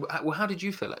 Well, how did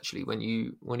you feel actually when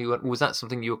you went? Was that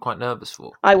something you were quite nervous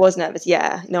for? I was nervous.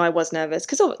 Yeah, no, I was nervous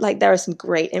because like there are some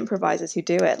great improvisers who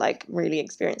do it, like really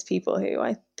experienced people who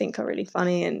I think are really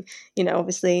funny, and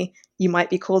obviously you might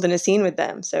be called in a scene with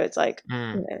them, so it's like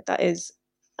that is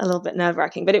a little bit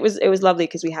nerve-wracking. But it was lovely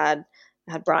because we had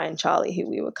Brian, Charlie, who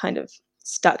we were kind of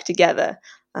stuck together,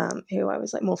 who I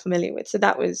was like more familiar with, so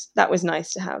that was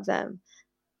nice to have them.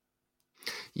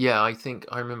 Yeah, I think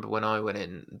I remember when I went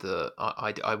in,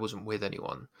 I wasn't with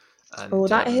anyone. And,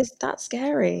 that's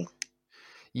scary.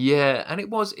 Yeah, and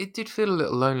it did feel a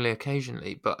little lonely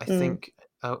occasionally, but I think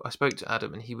I spoke to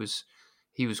Adam, and he was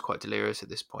quite delirious at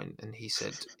this point, and he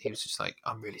said he was just like,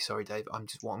 "I'm really sorry, Dave.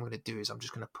 What I'm going to do is I'm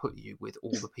just going to put you with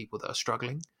all the people that are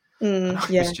struggling." And I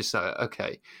was just like,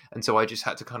 okay. And so I just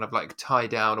had to kind of like tie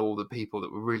down all the people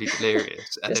that were really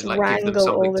delirious and then like give them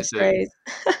something to do.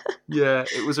 Yeah,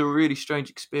 it was a really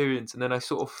strange experience. And then I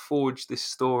sort of forged this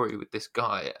story with this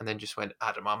guy and then just went,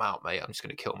 Adam, I'm out, mate. I'm just going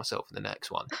to kill myself in the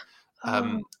next one.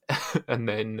 And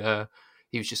then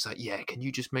he was just like, yeah, can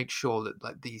you just make sure that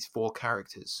like these 4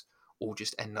 characters all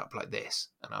just end up like this?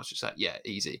 And I was just like, yeah,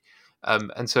 easy.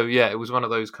 And so, yeah, it was one of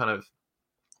those kind of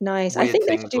nice. I think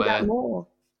they should do that more.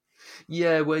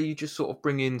 Yeah, where you just sort of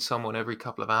bring in someone every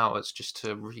couple of hours just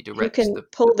to redirect. You can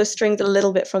pull the strings a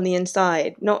little bit from the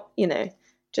inside, not,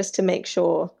 just to make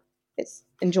sure it's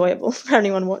enjoyable for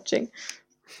anyone watching.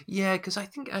 Yeah, because I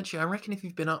reckon if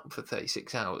you've been up for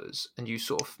 36 hours and you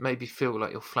sort of maybe feel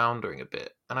like you're floundering a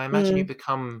bit, and I imagine you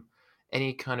become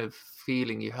any kind of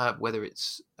feeling you have, whether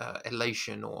it's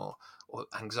elation or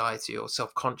anxiety or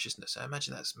self-consciousness, I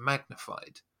imagine that's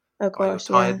magnified by your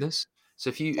tiredness. Yeah. So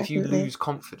if you lose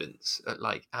confidence at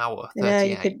like hour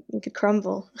 38, you could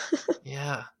crumble.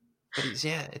 Yeah, but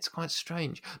it's quite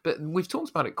strange. But we've talked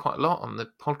about it quite a lot on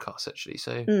the podcast actually.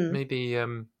 So maybe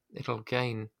it'll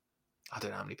gain. I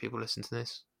don't know how many people listen to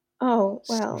this. Oh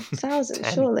well,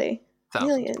 thousands surely,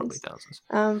 millions, probably thousands.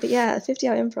 But yeah,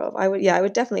 50-hour improv. I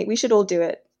would definitely. We should all do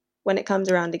it when it comes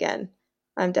around again.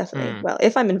 I'm definitely well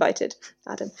if I'm invited,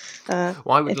 Adam. Well,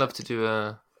 I would love to do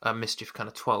a Mischief kind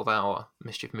of 12-hour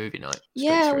Mischief movie night.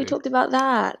 Yeah, we talked about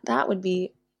that. That would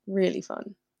be really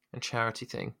fun. A charity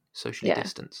thing, socially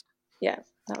distanced. Yeah,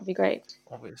 that would be great.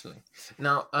 Obviously.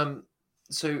 Now,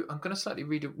 so I'm going to slightly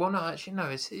read it. Well, no, actually, no,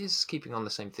 it is keeping on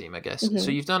the same theme, I guess. Mm-hmm. So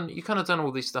you kind of done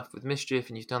all this stuff with Mischief,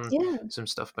 and you've done some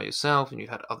stuff by yourself, and you've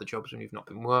had other jobs when you've not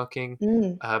been working.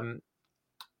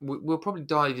 We'll probably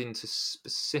dive into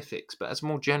specifics, but as a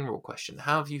more general question,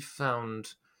 how have you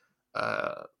found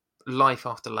life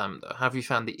after LAMDA? Have you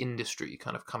found the industry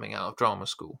kind of coming out of drama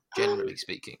school, generally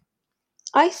speaking?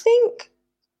 I think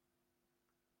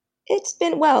it's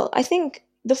been, I think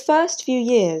the first few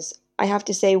years, I have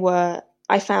to say,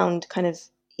 I found kind of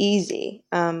easy.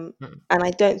 And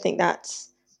I don't think that's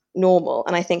normal.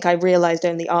 And I think I realized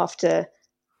only after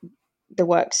the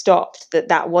work stopped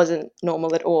that wasn't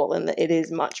normal at all, and that it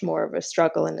is much more of a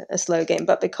struggle and a slow game.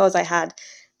 But because I had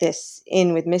this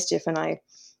in with Mischief and I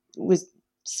was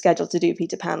scheduled to do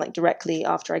Peter Pan like directly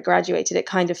after I graduated, it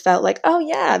kind of felt like, oh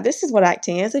yeah, this is what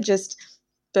acting is. I just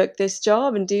book this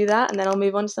job and do that, and then I'll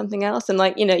move on to something else. And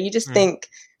like, you just think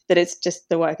that it's just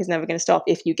the work is never going to stop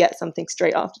if you get something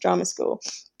straight after drama school.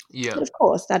 Yeah. But of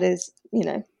course, that is,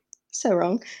 so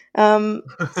wrong. So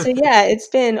yeah, it's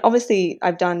been, obviously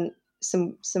I've done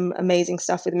some amazing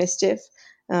stuff with Mischief,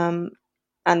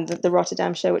 and the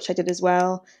Rotterdam show, which I did as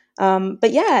well.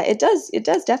 But yeah, it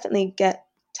does definitely get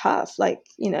tough. Like,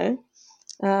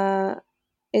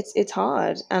 it's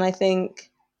hard. And I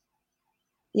think,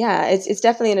 yeah, it's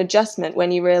definitely an adjustment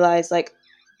when you realize, like,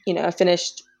 I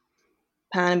finished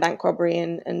Pan and Bank Robbery,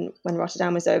 and when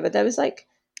Rotterdam was over, there was like,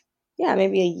 yeah,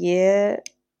 maybe a year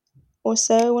or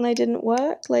so when I didn't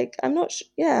work. Like, I'm not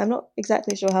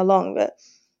exactly sure how long, but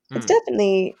it's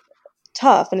definitely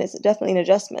tough, and it's definitely an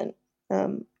adjustment.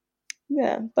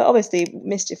 Yeah, but obviously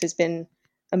Mischief has been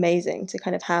amazing to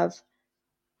kind of have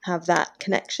that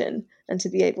connection and to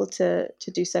be able to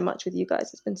do so much with you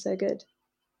guys. It's been so good.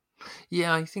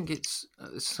 Yeah, I think it's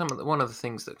one of the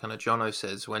things that kind of Jono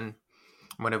says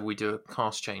whenever we do a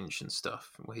cast change and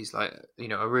stuff, where he's like,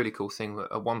 a really cool thing.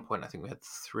 At one point, I think we had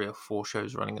 3 or 4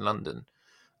 shows running in London,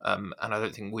 and I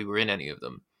don't think we were in any of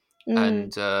them.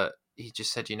 And he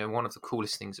just said, one of the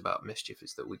coolest things about Mischief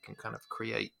is that we can kind of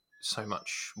create so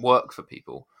much work for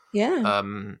people. Yeah.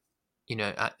 In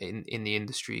the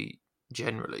industry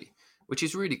generally, which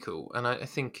is really cool. And I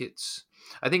think it's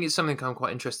something I'm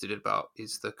quite interested about,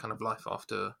 is the kind of life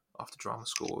after drama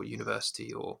school or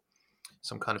university or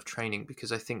some kind of training,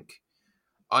 because I think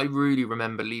I really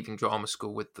remember leaving drama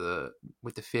school with the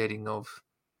feeling of,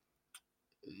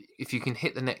 if you can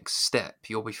hit the next step,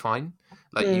 you'll be fine.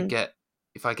 Like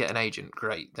if I get an agent,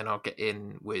 great, then I'll get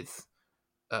in with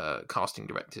casting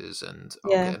directors and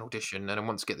I'll get an audition, and then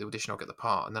once I get the audition, I'll get the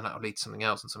part, and then that'll lead to something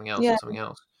else and something else and something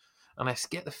else. And I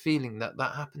get the feeling that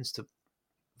happens to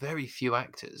very few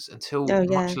actors until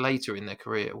much later in their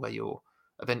career, where you're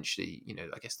eventually,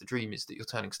 I guess the dream is that you're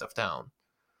turning stuff down.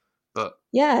 But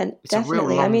yeah, it's definitely a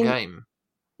real long game.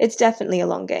 It's definitely a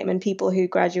long game, and people who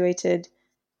graduated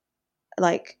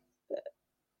like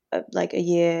a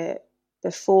year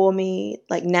before me,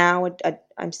 like now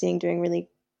I'm seeing doing really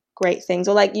great things,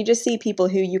 or like you just see people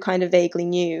who you kind of vaguely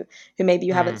knew, who maybe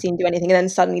you haven't seen do anything, and then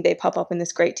suddenly they pop up in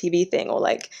this great TV thing, or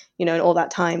like, in all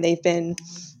that time they've been,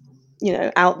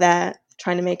 out there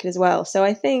trying to make it as well. So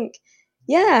I think,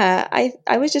 yeah,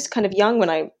 I was just kind of young when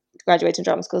I graduated in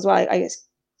drama school as well. I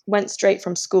went straight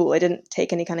from school. I didn't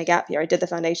take any kind of gap year. I did the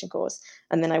foundation course,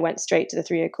 and then I went straight to the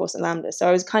 3-year course at LAMDA. So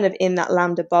I was kind of in that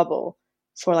LAMDA bubble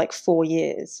for like 4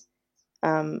 years.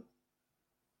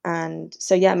 And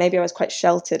so, yeah, maybe I was quite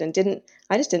sheltered and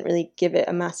I just didn't really give it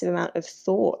a massive amount of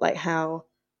thought, like how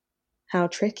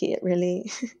tricky it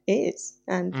really is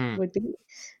and would be.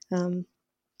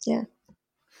 Yeah.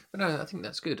 But no, I think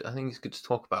that's good. I think it's good to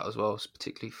talk about as well,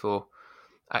 particularly for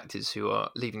actors who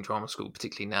are leaving drama school,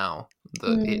 particularly now,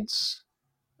 that it's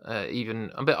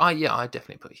but I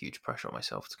definitely put huge pressure on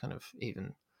myself to kind of,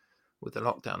 even with the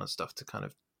lockdown and stuff, to kind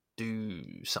of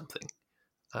do something.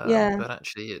 But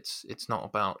actually it's not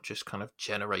about just kind of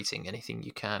generating anything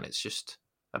you can. It's just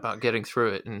about getting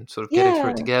through it and sort of getting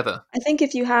through it together. I think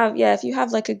if you have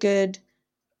like a good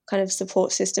kind of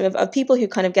support system of people who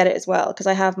kind of get it as well, because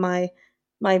I have my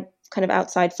kind of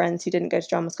outside friends who didn't go to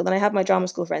drama school, then I have my drama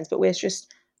school friends, but we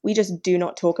just do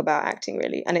not talk about acting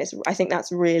really, and I think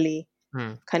that's really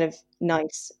kind of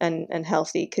nice and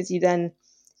healthy, because you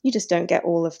just don't get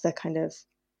all of the kind of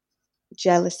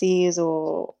jealousies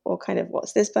or kind of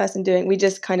what's this person doing. We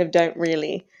just kind of don't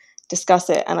really discuss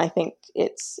it, and I think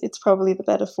it's probably the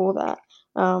better for that.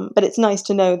 But it's nice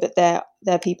to know that there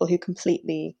are people who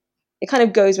completely, it kind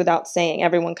of goes without saying,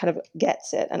 everyone kind of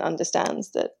gets it and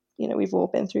understands that, we've all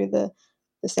been through the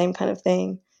same kind of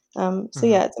thing. So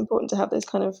yeah, it's important to have those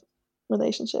kind of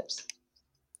relationships.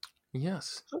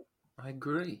 Yes, I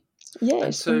agree. Yes,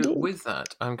 and so indeed. With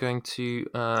that, I'm going to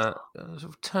sort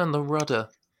of turn the rudder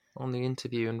on the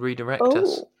interview and redirect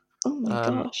us. Oh my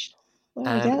gosh!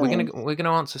 And we're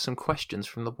gonna answer some questions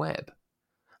from the web.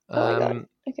 Oh my god!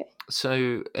 Okay.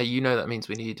 So that means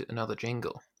we need another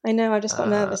jingle. I know. I just got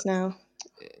nervous now.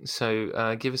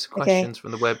 So give us questions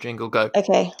from the web jingle. Go.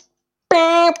 Okay.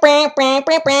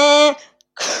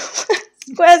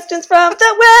 Questions from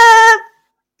the web.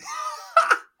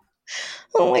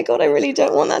 Oh my god! I really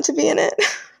don't want that to be in it.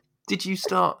 Did you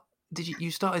start?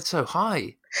 You started so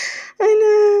high? I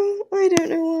know. I don't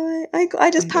know why.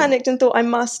 I just panicked and thought, I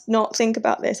must not think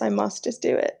about this. I must just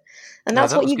do it. And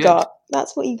that's what you got.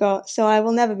 That's what you got. So I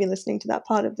will never be listening to that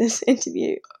part of this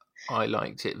interview. I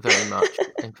liked it very much.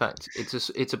 In fact,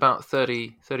 it's about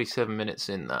 37 minutes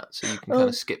in that, so you can kind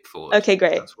of skip forward. Okay,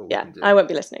 great. Yeah, I won't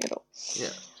be listening at all.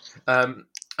 Yeah.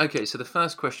 Okay, so the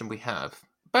first question we have,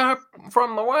 back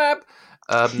from the web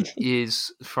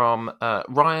is from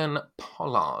Ryan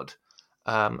Pollard.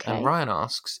 And Ryan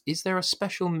asks, is there a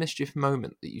special Mischief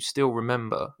moment that you still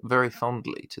remember very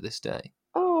fondly to this day?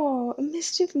 Oh, a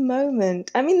Mischief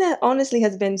moment. I mean, there honestly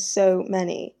has been so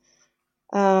many.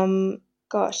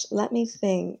 Gosh, let me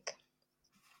think.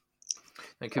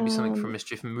 It could be something from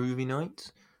Mischief Movie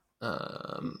Night.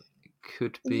 It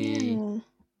could be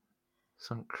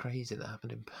something crazy that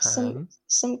happened in Pan.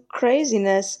 Some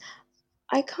craziness.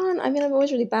 I mean, I'm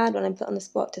always really bad when I'm put on the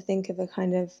spot to think of a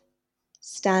kind of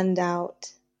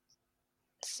standout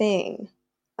thing.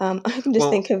 I can just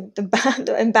think of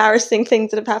the embarrassing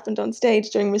things that have happened on stage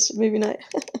during Mischief Movie Night.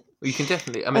 Well, you can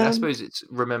definitely, I mean, I suppose it's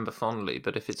remember fondly,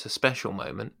 but if it's a special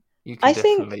moment, you can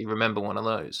definitely remember one of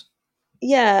those.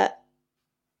 Yeah.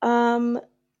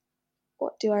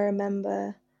 What do I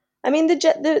remember? I mean,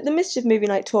 the Mischief Movie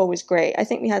Night tour was great. I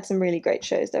think we had some really great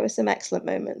shows. There were some excellent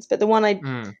moments, but the one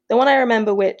I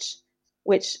remember, which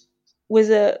was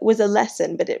a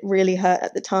lesson, but it really hurt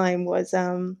at the time, was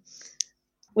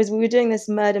we were doing this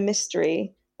murder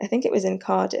mystery. I think it was in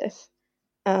Cardiff,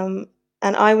 and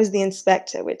I was the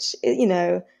inspector, which, you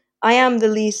know, I am the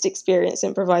least experienced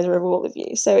improviser of all of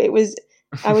you, so it was.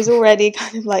 I was already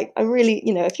kind of like, I really,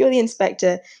 you know, if you're the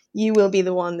inspector, you will be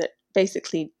the one that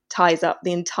basically ties up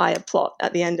the entire plot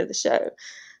at the end of the show.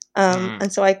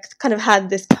 And so I kind of had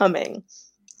this coming,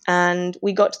 and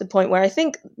we got to the point where I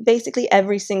think basically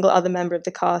every single other member of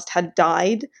the cast had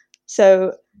died.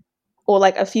 So, or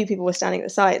like a few people were standing at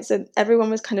the side. So everyone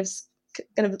was kind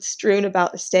of strewn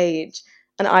about the stage,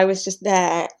 and I was just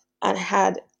there and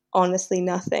had honestly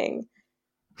nothing.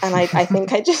 And I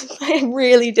think I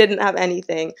really didn't have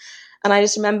anything. And I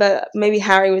just remember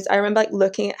I remember like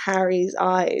looking at Harry's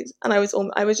eyes, and I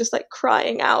was just like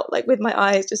crying out, like with my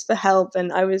eyes, just for help.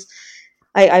 And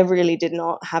I really did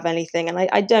not have anything. And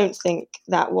I don't think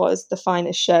that was the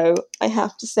finest show, I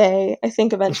have to say. I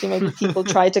think eventually maybe people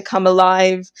tried to come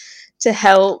alive to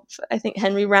help. I think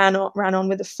Henry ran on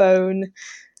with a phone.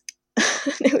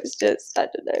 It was just, I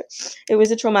don't know. It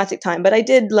was a traumatic time. But I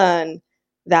did learn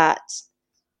that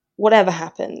whatever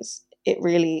happens,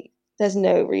 there's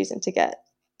no reason to get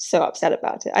so upset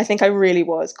about it. I think I really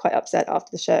was quite upset after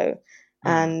the show.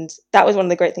 And that was one of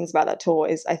the great things about that tour,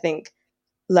 is I think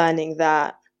learning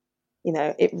that, you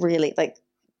know, it really, like,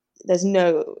 it's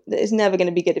never going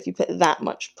to be good if you put that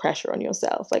much pressure on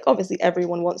yourself. Like, obviously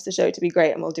everyone wants the show to be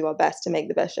great, and we'll do our best to make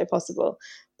the best show possible.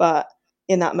 But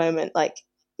in that moment, like,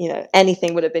 you know,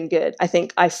 anything would have been good. I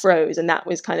think I froze, and that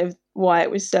was kind of why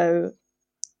it was so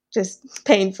just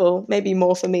painful, maybe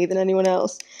more for me than anyone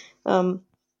else. But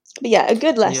yeah, a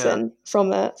good lesson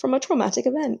from a traumatic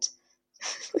event.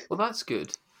 Well, that's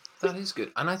good. That is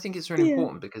good. And I think it's really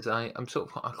important, because I'm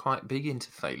quite big into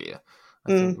failure.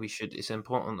 I think it's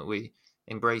important that we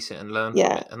embrace it and learn from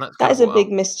it. And that is a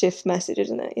big Mischief message,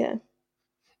 isn't it? Yeah.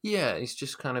 Yeah, it's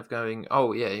just kind of going,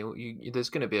 oh yeah, there's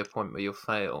going to be a point where you'll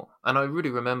fail. And I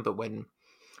really remember when,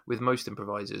 with most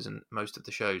improvisers and most of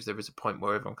the shows, there is a point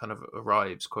where everyone kind of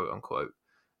arrives, quote unquote,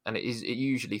 and it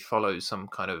usually follows some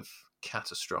kind of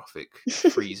catastrophic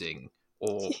freezing,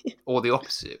 or the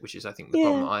opposite, which is, I think, the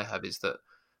problem that I have, is that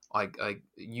I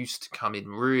used to come in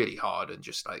really hard and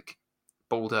just like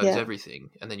bulldoze everything,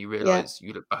 and then you realise,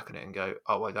 you look back on it and go,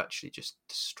 oh, I've actually just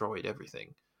destroyed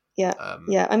everything. Yeah.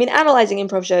 I mean, analysing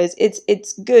improv shows,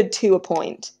 it's good to a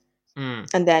point.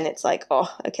 And then it's like, oh,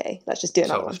 okay, let's just do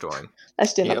another one.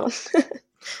 Let's do another one.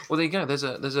 Well, there you go. There's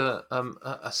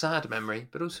a sad memory,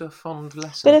 but also a fond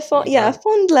lesson. But a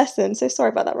fond lesson. So sorry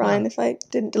about that, Ryan, if I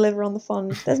didn't deliver on the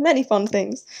fond. There's many fond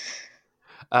things.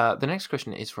 The next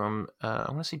question is from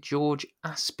I want to say George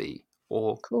Aspie,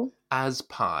 or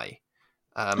Aspie.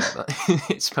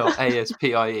 It's spelled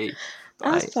Aspie.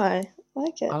 Aspie, I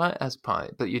like it. I like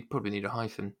Aspie, but you'd probably need a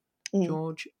hyphen.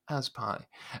 George Aspie.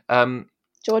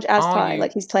 George Aspie,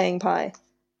 like he's playing pie.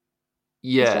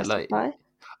 Yeah, like pie?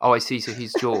 Oh, I see. So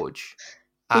he's George.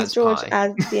 He's George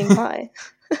as being pie.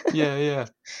 Yeah.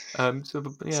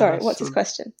 Sorry, what's his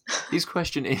question? His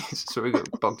question is, sorry, we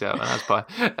got bogged out on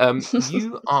Aspie.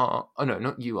 You are, oh no,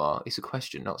 not you are. It's a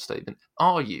question, not a statement.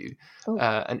 Are you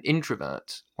an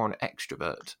introvert or an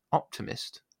extrovert,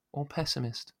 optimist or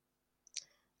pessimist?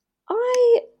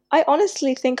 I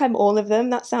honestly think I'm all of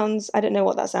them. I don't know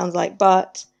what that sounds like,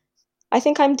 but I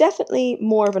think I'm definitely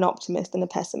more of an optimist than a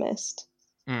pessimist.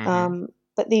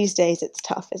 But these days it's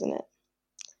tough, isn't it?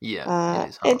 Yeah, it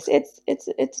is hard. It's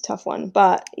a tough one.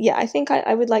 But yeah, I think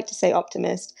I would like to say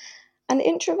optimist. And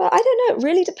introvert, I don't know, it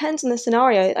really depends on the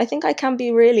scenario. I think I can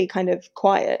be really kind of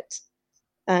quiet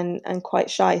and quite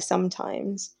shy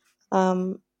sometimes.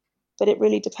 But but it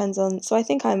really depends on. So I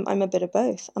think I'm a bit of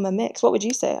both. I'm a mix. What would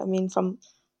you say? I mean, from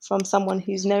someone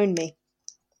who's known me.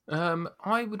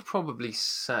 I would probably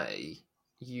say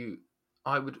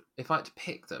I would, if I had to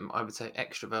pick them, I would say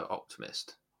extrovert,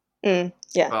 optimist. Yeah.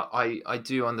 But I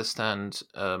do understand.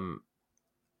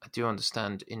 I do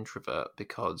understand introvert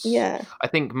because I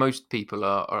think most people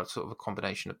are sort of a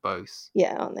combination of both.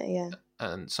 Yeah, aren't they? Yeah.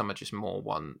 And some are just more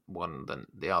one than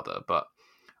the other. But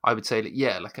I would say that,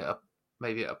 yeah, like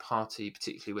maybe at a party,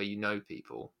 particularly where you know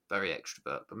people, very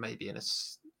extrovert, but maybe in a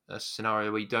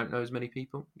scenario where you don't know as many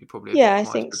people, you're probably a bit I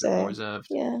quieter, think a so. bit more reserved.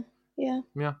 Yeah.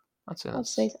 I'd say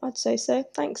I'd say so.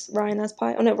 Thanks, Ryan as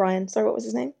pie. Oh no, Ryan. Sorry, what was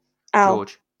his name? Al.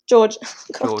 George. God.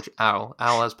 George. Al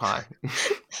as pie.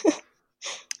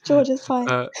 George as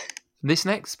pie. This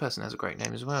next person has a great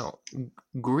name as well.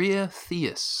 Greer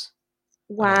Theus.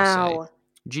 Wow.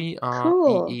 Greer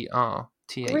Greer.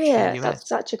 That's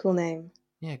such a cool name.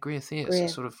 Yeah, Greer Theus.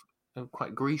 Sort of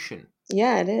quite Grecian.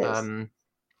 Yeah, it is.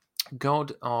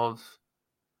 God of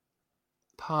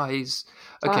pies.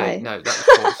 Okay, Pie. no, that's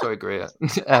cool. Sorry, Greer.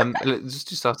 Let's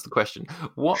just ask the question.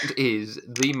 What is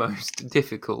the most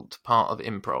difficult part of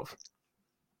improv?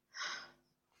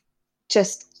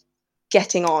 Just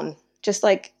getting on. Just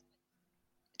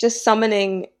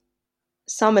summoning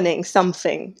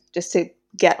something just to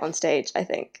get on stage, I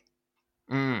think.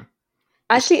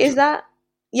 Actually, is that?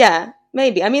 Yeah,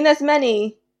 maybe. I mean, there's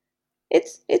many.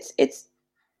 It's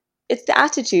the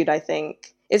attitude, I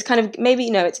think. It's kind of, maybe,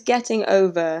 it's getting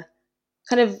over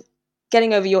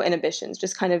your inhibitions,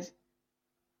 just kind of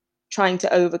trying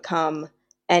to overcome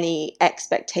any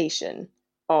expectation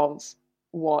of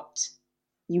what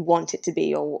you want it to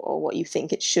be or what you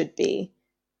think it should be.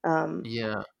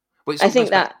 Yeah. Well, I think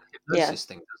that, hypnosis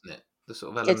thing, doesn't it? The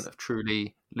sort of element of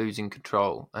truly losing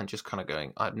control and just kind of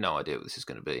going, I have no idea what this is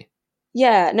going to be.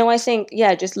 Yeah, no, I think,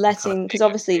 just letting, because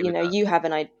obviously, you have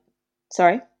an idea.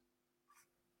 Sorry?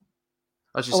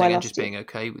 I was just saying, and just being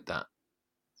okay with that.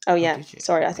 Oh, yeah.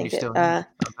 Sorry, I think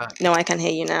no, I can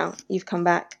hear you now. You've come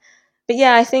back. But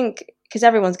yeah, I think, because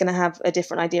everyone's going to have a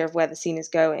different idea of where the scene is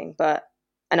going,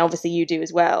 and obviously you do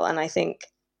as well. And I think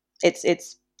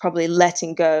it's probably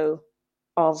letting go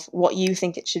of what you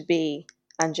think it should be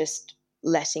and just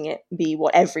letting it be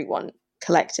what everyone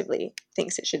collectively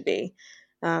thinks it should be.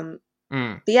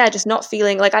 But yeah, just not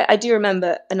feeling like I do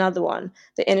remember another one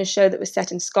that in a show that was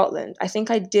set in Scotland, I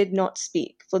think I did not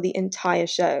speak for the entire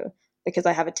show because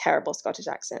I have a terrible Scottish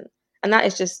accent. And that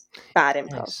is just bad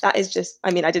improv. Nice. That is just,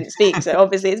 I mean, I didn't speak, so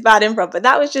obviously it's bad improv, but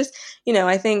that was just,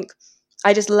 I think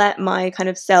I just let my kind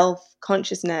of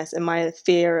self-consciousness and my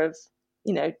fear of,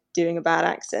 doing a bad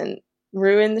accent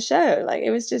ruin the show. Like,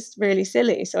 it was just really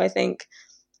silly. So I think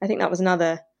that was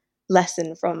another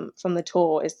lesson from the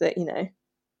tour, is that,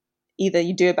 either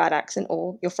you do a bad accent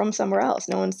or you're from somewhere else.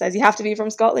 No one says you have to be from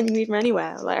Scotland. You can be from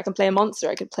anywhere. Like, I can play a monster.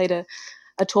 I could play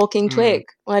a talking twig.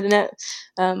 I don't know.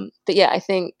 But yeah, I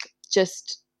think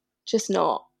just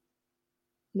not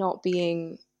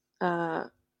being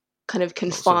kind of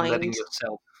confined. Letting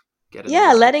yourself get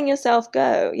in letting yourself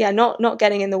go. Yeah, not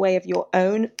getting in the way of your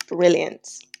own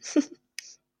brilliance.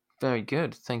 Very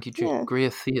good. Thank you,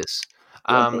 Greer Theus.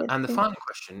 And the final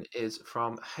question is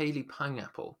from Hayley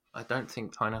Pineapple. I don't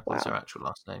think Pineapple is her actual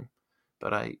last name,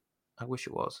 but I wish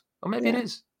it was. Or maybe it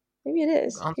is. Maybe it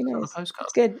is. Who knows? On a postcard.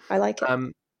 It's good. I like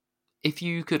it. If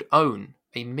you could own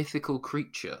a mythical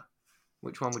creature,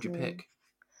 which one would you pick?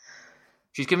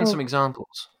 She's given some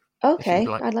examples. Okay,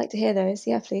 I'd like to hear those.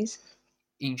 Yeah, please.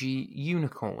 E.g.,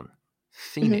 unicorn,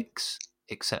 phoenix,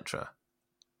 etc.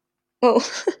 Oh,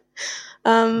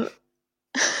 I'm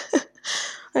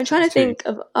trying to think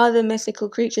of other mythical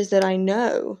creatures that I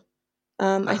know.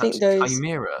 I think those.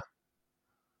 Chimera.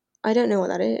 I don't know what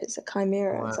that is. A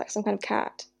chimera. It's like some kind of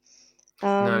cat.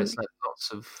 No, it's like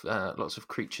lots of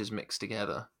creatures mixed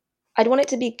together. I'd want it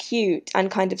to be cute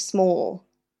and kind of small.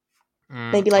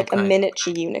 Maybe like a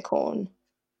miniature unicorn,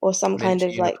 or some kind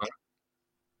of like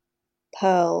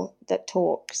pearl that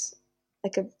talks,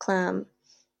 like a clam.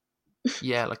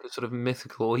 Yeah, like a sort of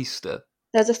mythical oyster.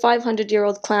 There's a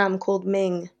 500-year-old clam called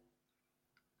Ming.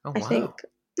 Oh, wow. I think.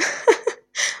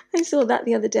 I saw that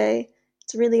the other day.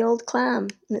 It's a really old clam,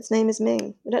 and its name is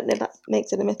Ming. I don't know if that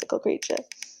makes it a mythical creature.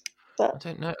 But I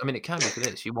don't know. I mean, it can be for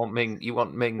this. You want Ming the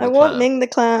clam. I want Ming the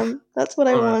clam. That's what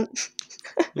I want.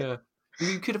 Yeah.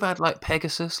 You could have had like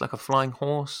Pegasus, like a flying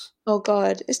horse. Oh,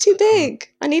 God. It's too big.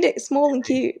 I need it small and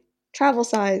cute. Travel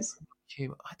size. I don't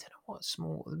know what's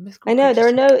small. The mythical I know, there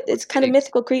are no... It's kind of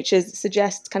mythical creatures that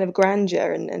suggest kind of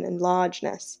grandeur and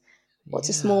largeness. What's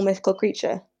a small mythical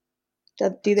creature?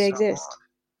 Do they exist?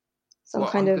 Some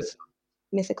kind of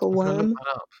mythical worm?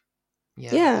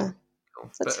 Yeah.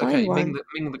 Cool. Let's But okay, find one.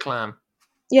 Ming the clam.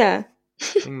 Yeah.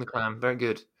 Ming the clam. Very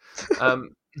good.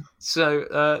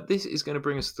 So this is going to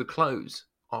bring us to the close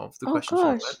of the Oh questions from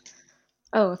the gosh. web.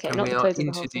 Oh, okay. And Not we the are close of the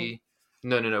into whole thing.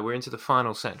 No. We're into the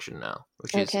final section now,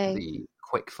 which is Okay. the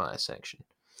quick fire section.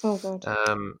 Oh god.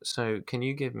 So can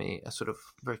you give me a sort of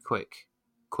very quick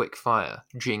fire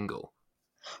jingle?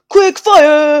 Quick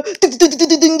fire! Ding, ding, ding,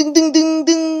 ding, ding, ding, ding,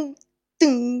 ding,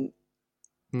 ding.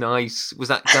 Nice. Was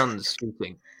that guns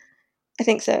shooting? I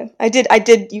think so. I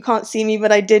did. You can't see me,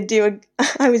 but I did do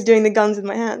I was doing the guns with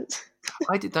my hands.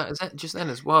 I did that just then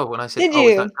as well. When I said, Did "Oh,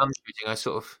 is that you? gun shooting?" I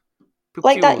sort of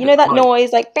Like that, procured you know it. that Right.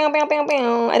 noise, like bam, bam, bam,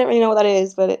 bam. I don't really know what that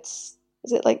is, but is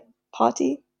it like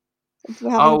party?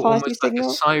 We're having a party Almost like a signal?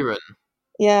 siren,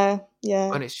 Yeah,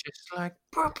 yeah. and it's just like it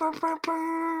Bam, bam,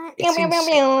 bam, seems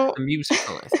bam. the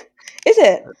musical. I think. Is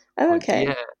it? Oh, Point. okay.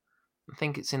 Yeah, I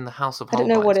think it's in the House of I don't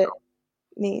know Holbein. what it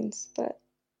means, but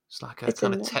It's like a it's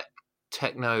kind in of there.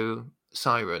 techno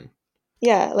siren.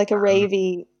 Yeah, like a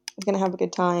ravey, we're gonna have a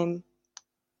good time.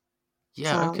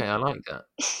 Yeah, sound. okay, I like that.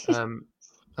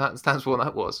 That's what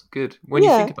that was. Good. When you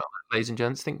Yeah, think about that, ladies and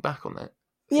gents, think back on that.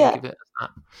 Think yeah. of it as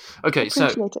that. Okay, so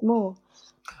Appreciate it more.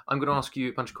 I'm going to ask you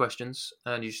a bunch of questions,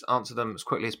 and you just answer them as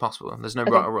quickly as possible. There's no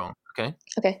Okay. right or wrong. Okay.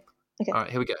 Okay. All right,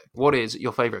 here we go. What is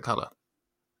your favorite color?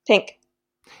 Pink.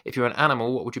 If you're an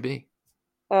animal, what would you be?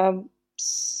 Worm.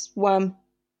 Swarm.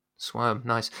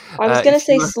 Nice. I was gonna If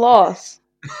say you were... sloth,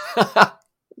 but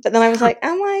then I was like,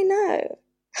 am I? No.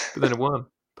 But then a worm.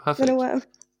 Then Perfect. a worm.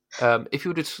 If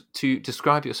you were to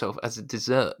describe yourself as a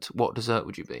dessert, what dessert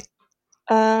would you be?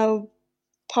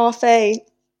 Parfait.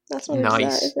 That's not a dessert,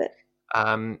 Nice. is it?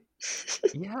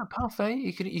 Yeah, parfait.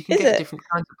 You can Is get it? different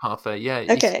kinds of parfait. Yeah,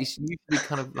 Okay. it's usually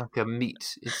kind of like a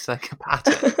meat. It's like a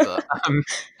pate, but A you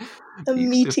can do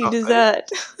meaty parfait. dessert.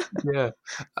 Yeah.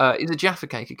 Is a Jaffa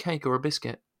cake a cake or a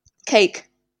biscuit? Cake.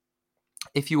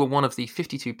 If you were one of the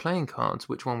 52 playing cards,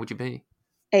 which one would you be?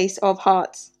 Ace of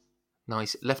hearts.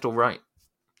 Nice. Left or right?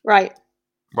 Right.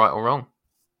 Right or wrong?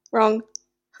 Wrong.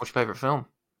 What's your favourite film?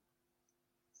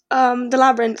 The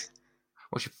Labyrinth.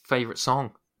 What's your favourite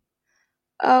song?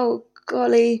 Oh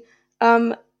golly.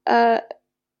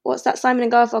 What's that Simon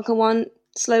and Garfunkel one?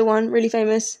 Slow one, really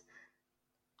famous.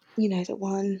 You know the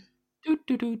one.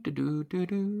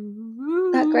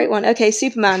 That great one. Okay,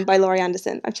 Superman by Laurie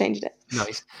Anderson. I've changed it.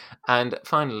 Nice. And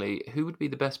finally, who would be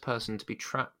the best person to be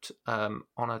trapped on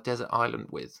a desert island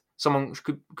with? Someone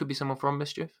could be someone from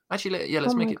Mischief. Actually,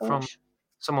 let's Oh make my it from gosh.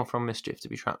 someone from Mischief to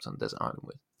be trapped on a desert island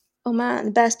with. Oh man,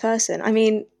 the best person. I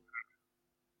mean,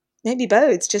 maybe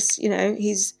Bodes. Just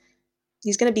he's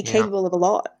going to be Yeah. capable of a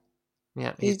lot.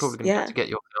 Yeah, he's probably going to have to get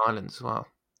you off the island as well.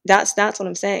 That's what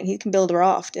I'm saying. He can build a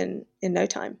raft in no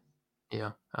time.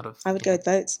 Yeah, I would go with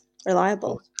Bodes.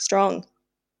 Reliable, strong,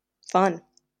 fun.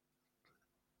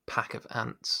 Pack of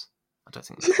ants. I don't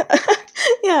think that's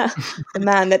Yeah, the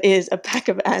man that is a pack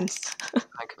of ants.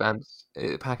 pack of ants.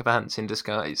 A pack of ants in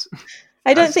disguise.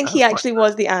 I don't think he actually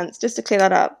was the ants. Just to clear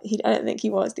that up, I don't think he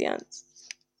was the ants.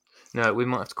 No, we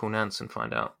might have to call Nance and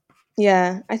find out.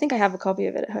 Yeah, I think I have a copy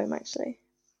of it at home actually.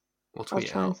 We'll tweet I'll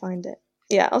try it out. and find it.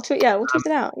 Yeah, I'll tweet. Yeah, we'll tweet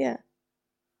it out. Yeah.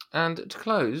 And to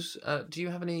close, do you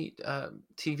have any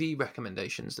TV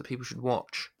recommendations that people should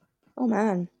watch? Oh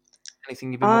man.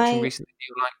 Anything you've been watching recently that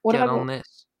you like? Get on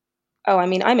this. Oh, I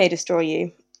mean, I May Destroy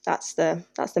You. That's the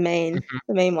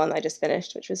main one I just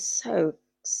finished, which was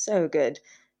so good.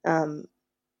 And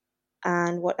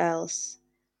what else?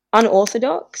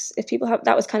 Unorthodox. If people have,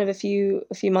 that was kind of a few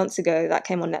months ago that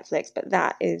came on Netflix, but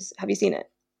that is. Have you seen it?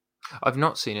 I've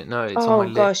not seen it. No, it's on my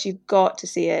list. Oh gosh, you've got to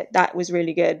see it. That was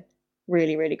really good.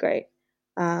 Really, really great.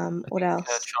 What else?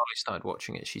 Charlie started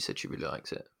watching it. She said she really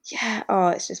likes it. Yeah. Oh,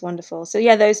 it's just wonderful. So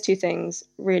yeah, those two things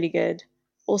really good.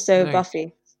 Also,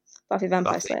 Buffy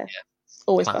Vampire Slayer. Yeah.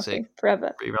 Always Classic. Buffy,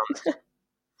 forever. Reruns.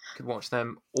 Could watch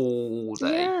them all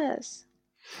day. Yes.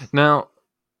 Now,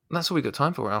 that's all we got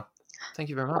time for, Al. Thank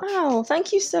you very much. Wow,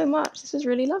 thank you so much. This was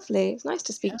really lovely. It's nice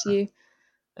to speak to you.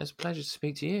 It's a pleasure to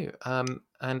speak to you.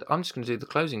 And I'm just going to do the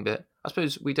closing bit. I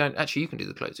suppose we don't... Actually, you can do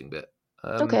the closing bit.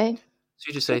 Okay. So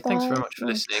you just say, thanks very Goodbye. much for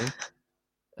listening.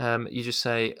 You just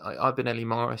say, I've been Ellie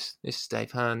Morris. This is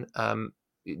Dave Hearn.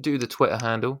 Do the Twitter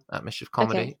handle at Mischief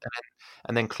Comedy. Okay.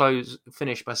 And then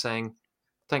finish by saying,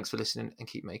 thanks for listening and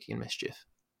keep making mischief.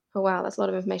 Oh, wow, that's a lot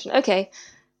of information. Okay.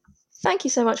 Thank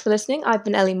you so much for listening. I've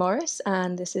been Ellie Morris,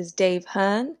 and this is Dave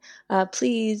Hearn.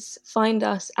 Please find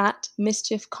us at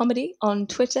Mischief Comedy on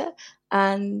Twitter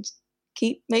and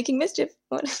keep making mischief.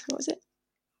 What was it?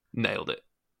 Nailed it.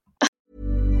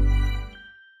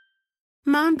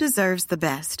 Mom deserves the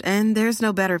best, and there's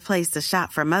no better place to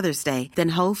shop for Mother's Day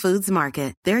than Whole Foods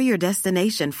Market. They're your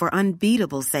destination for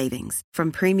unbeatable savings,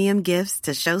 from premium gifts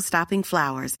to show-stopping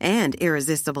flowers and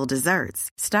irresistible desserts.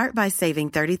 Start by saving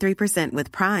 33%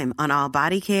 with Prime on all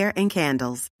body care and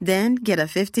candles. Then get a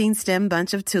 15-stem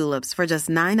bunch of tulips for just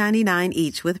 $9.99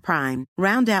 each with Prime.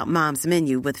 Round out Mom's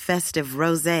menu with festive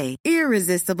rosé,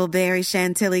 irresistible berry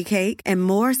chantilly cake, and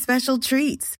more special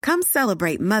treats. Come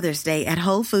celebrate Mother's Day at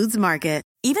Whole Foods Market.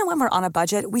 Even when we're on a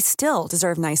budget, we still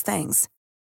deserve nice things.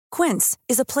 Quince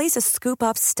is a place to scoop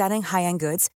up stunning high-end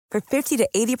goods for 50 to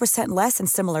 80% less than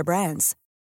similar brands.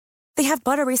 They have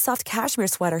buttery soft cashmere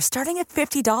sweaters starting at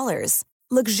 $50,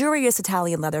 luxurious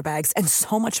Italian leather bags, and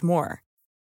so much more.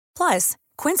 Plus,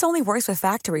 Quince only works with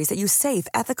factories that use safe,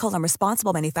 ethical, and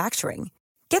responsible manufacturing.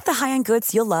 Get the high-end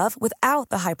goods you'll love without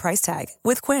the high price tag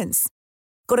with Quince.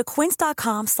 Go to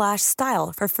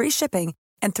quince.com/style for free shipping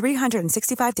and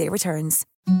 365-day returns.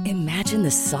 Imagine the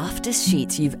softest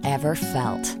sheets you've ever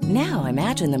felt. Now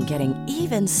imagine them getting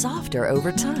even softer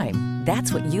over time.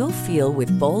 That's what you'll feel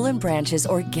with Boll & Branch's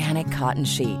organic cotton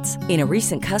sheets. In a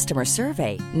recent customer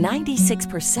survey,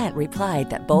 96% replied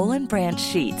that Boll & Branch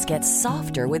sheets get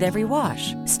softer with every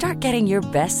wash. Start getting your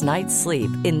best night's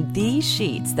sleep in these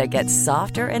sheets that get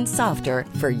softer and softer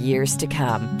for years to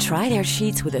come. Try their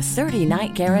sheets with a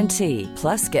 30-night guarantee.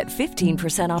 Plus, get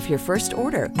 15% off your first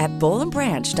order at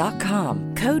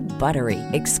bollandbranch.com. Code BUTTERY.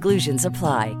 Exclusions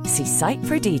apply. See site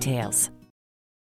for details.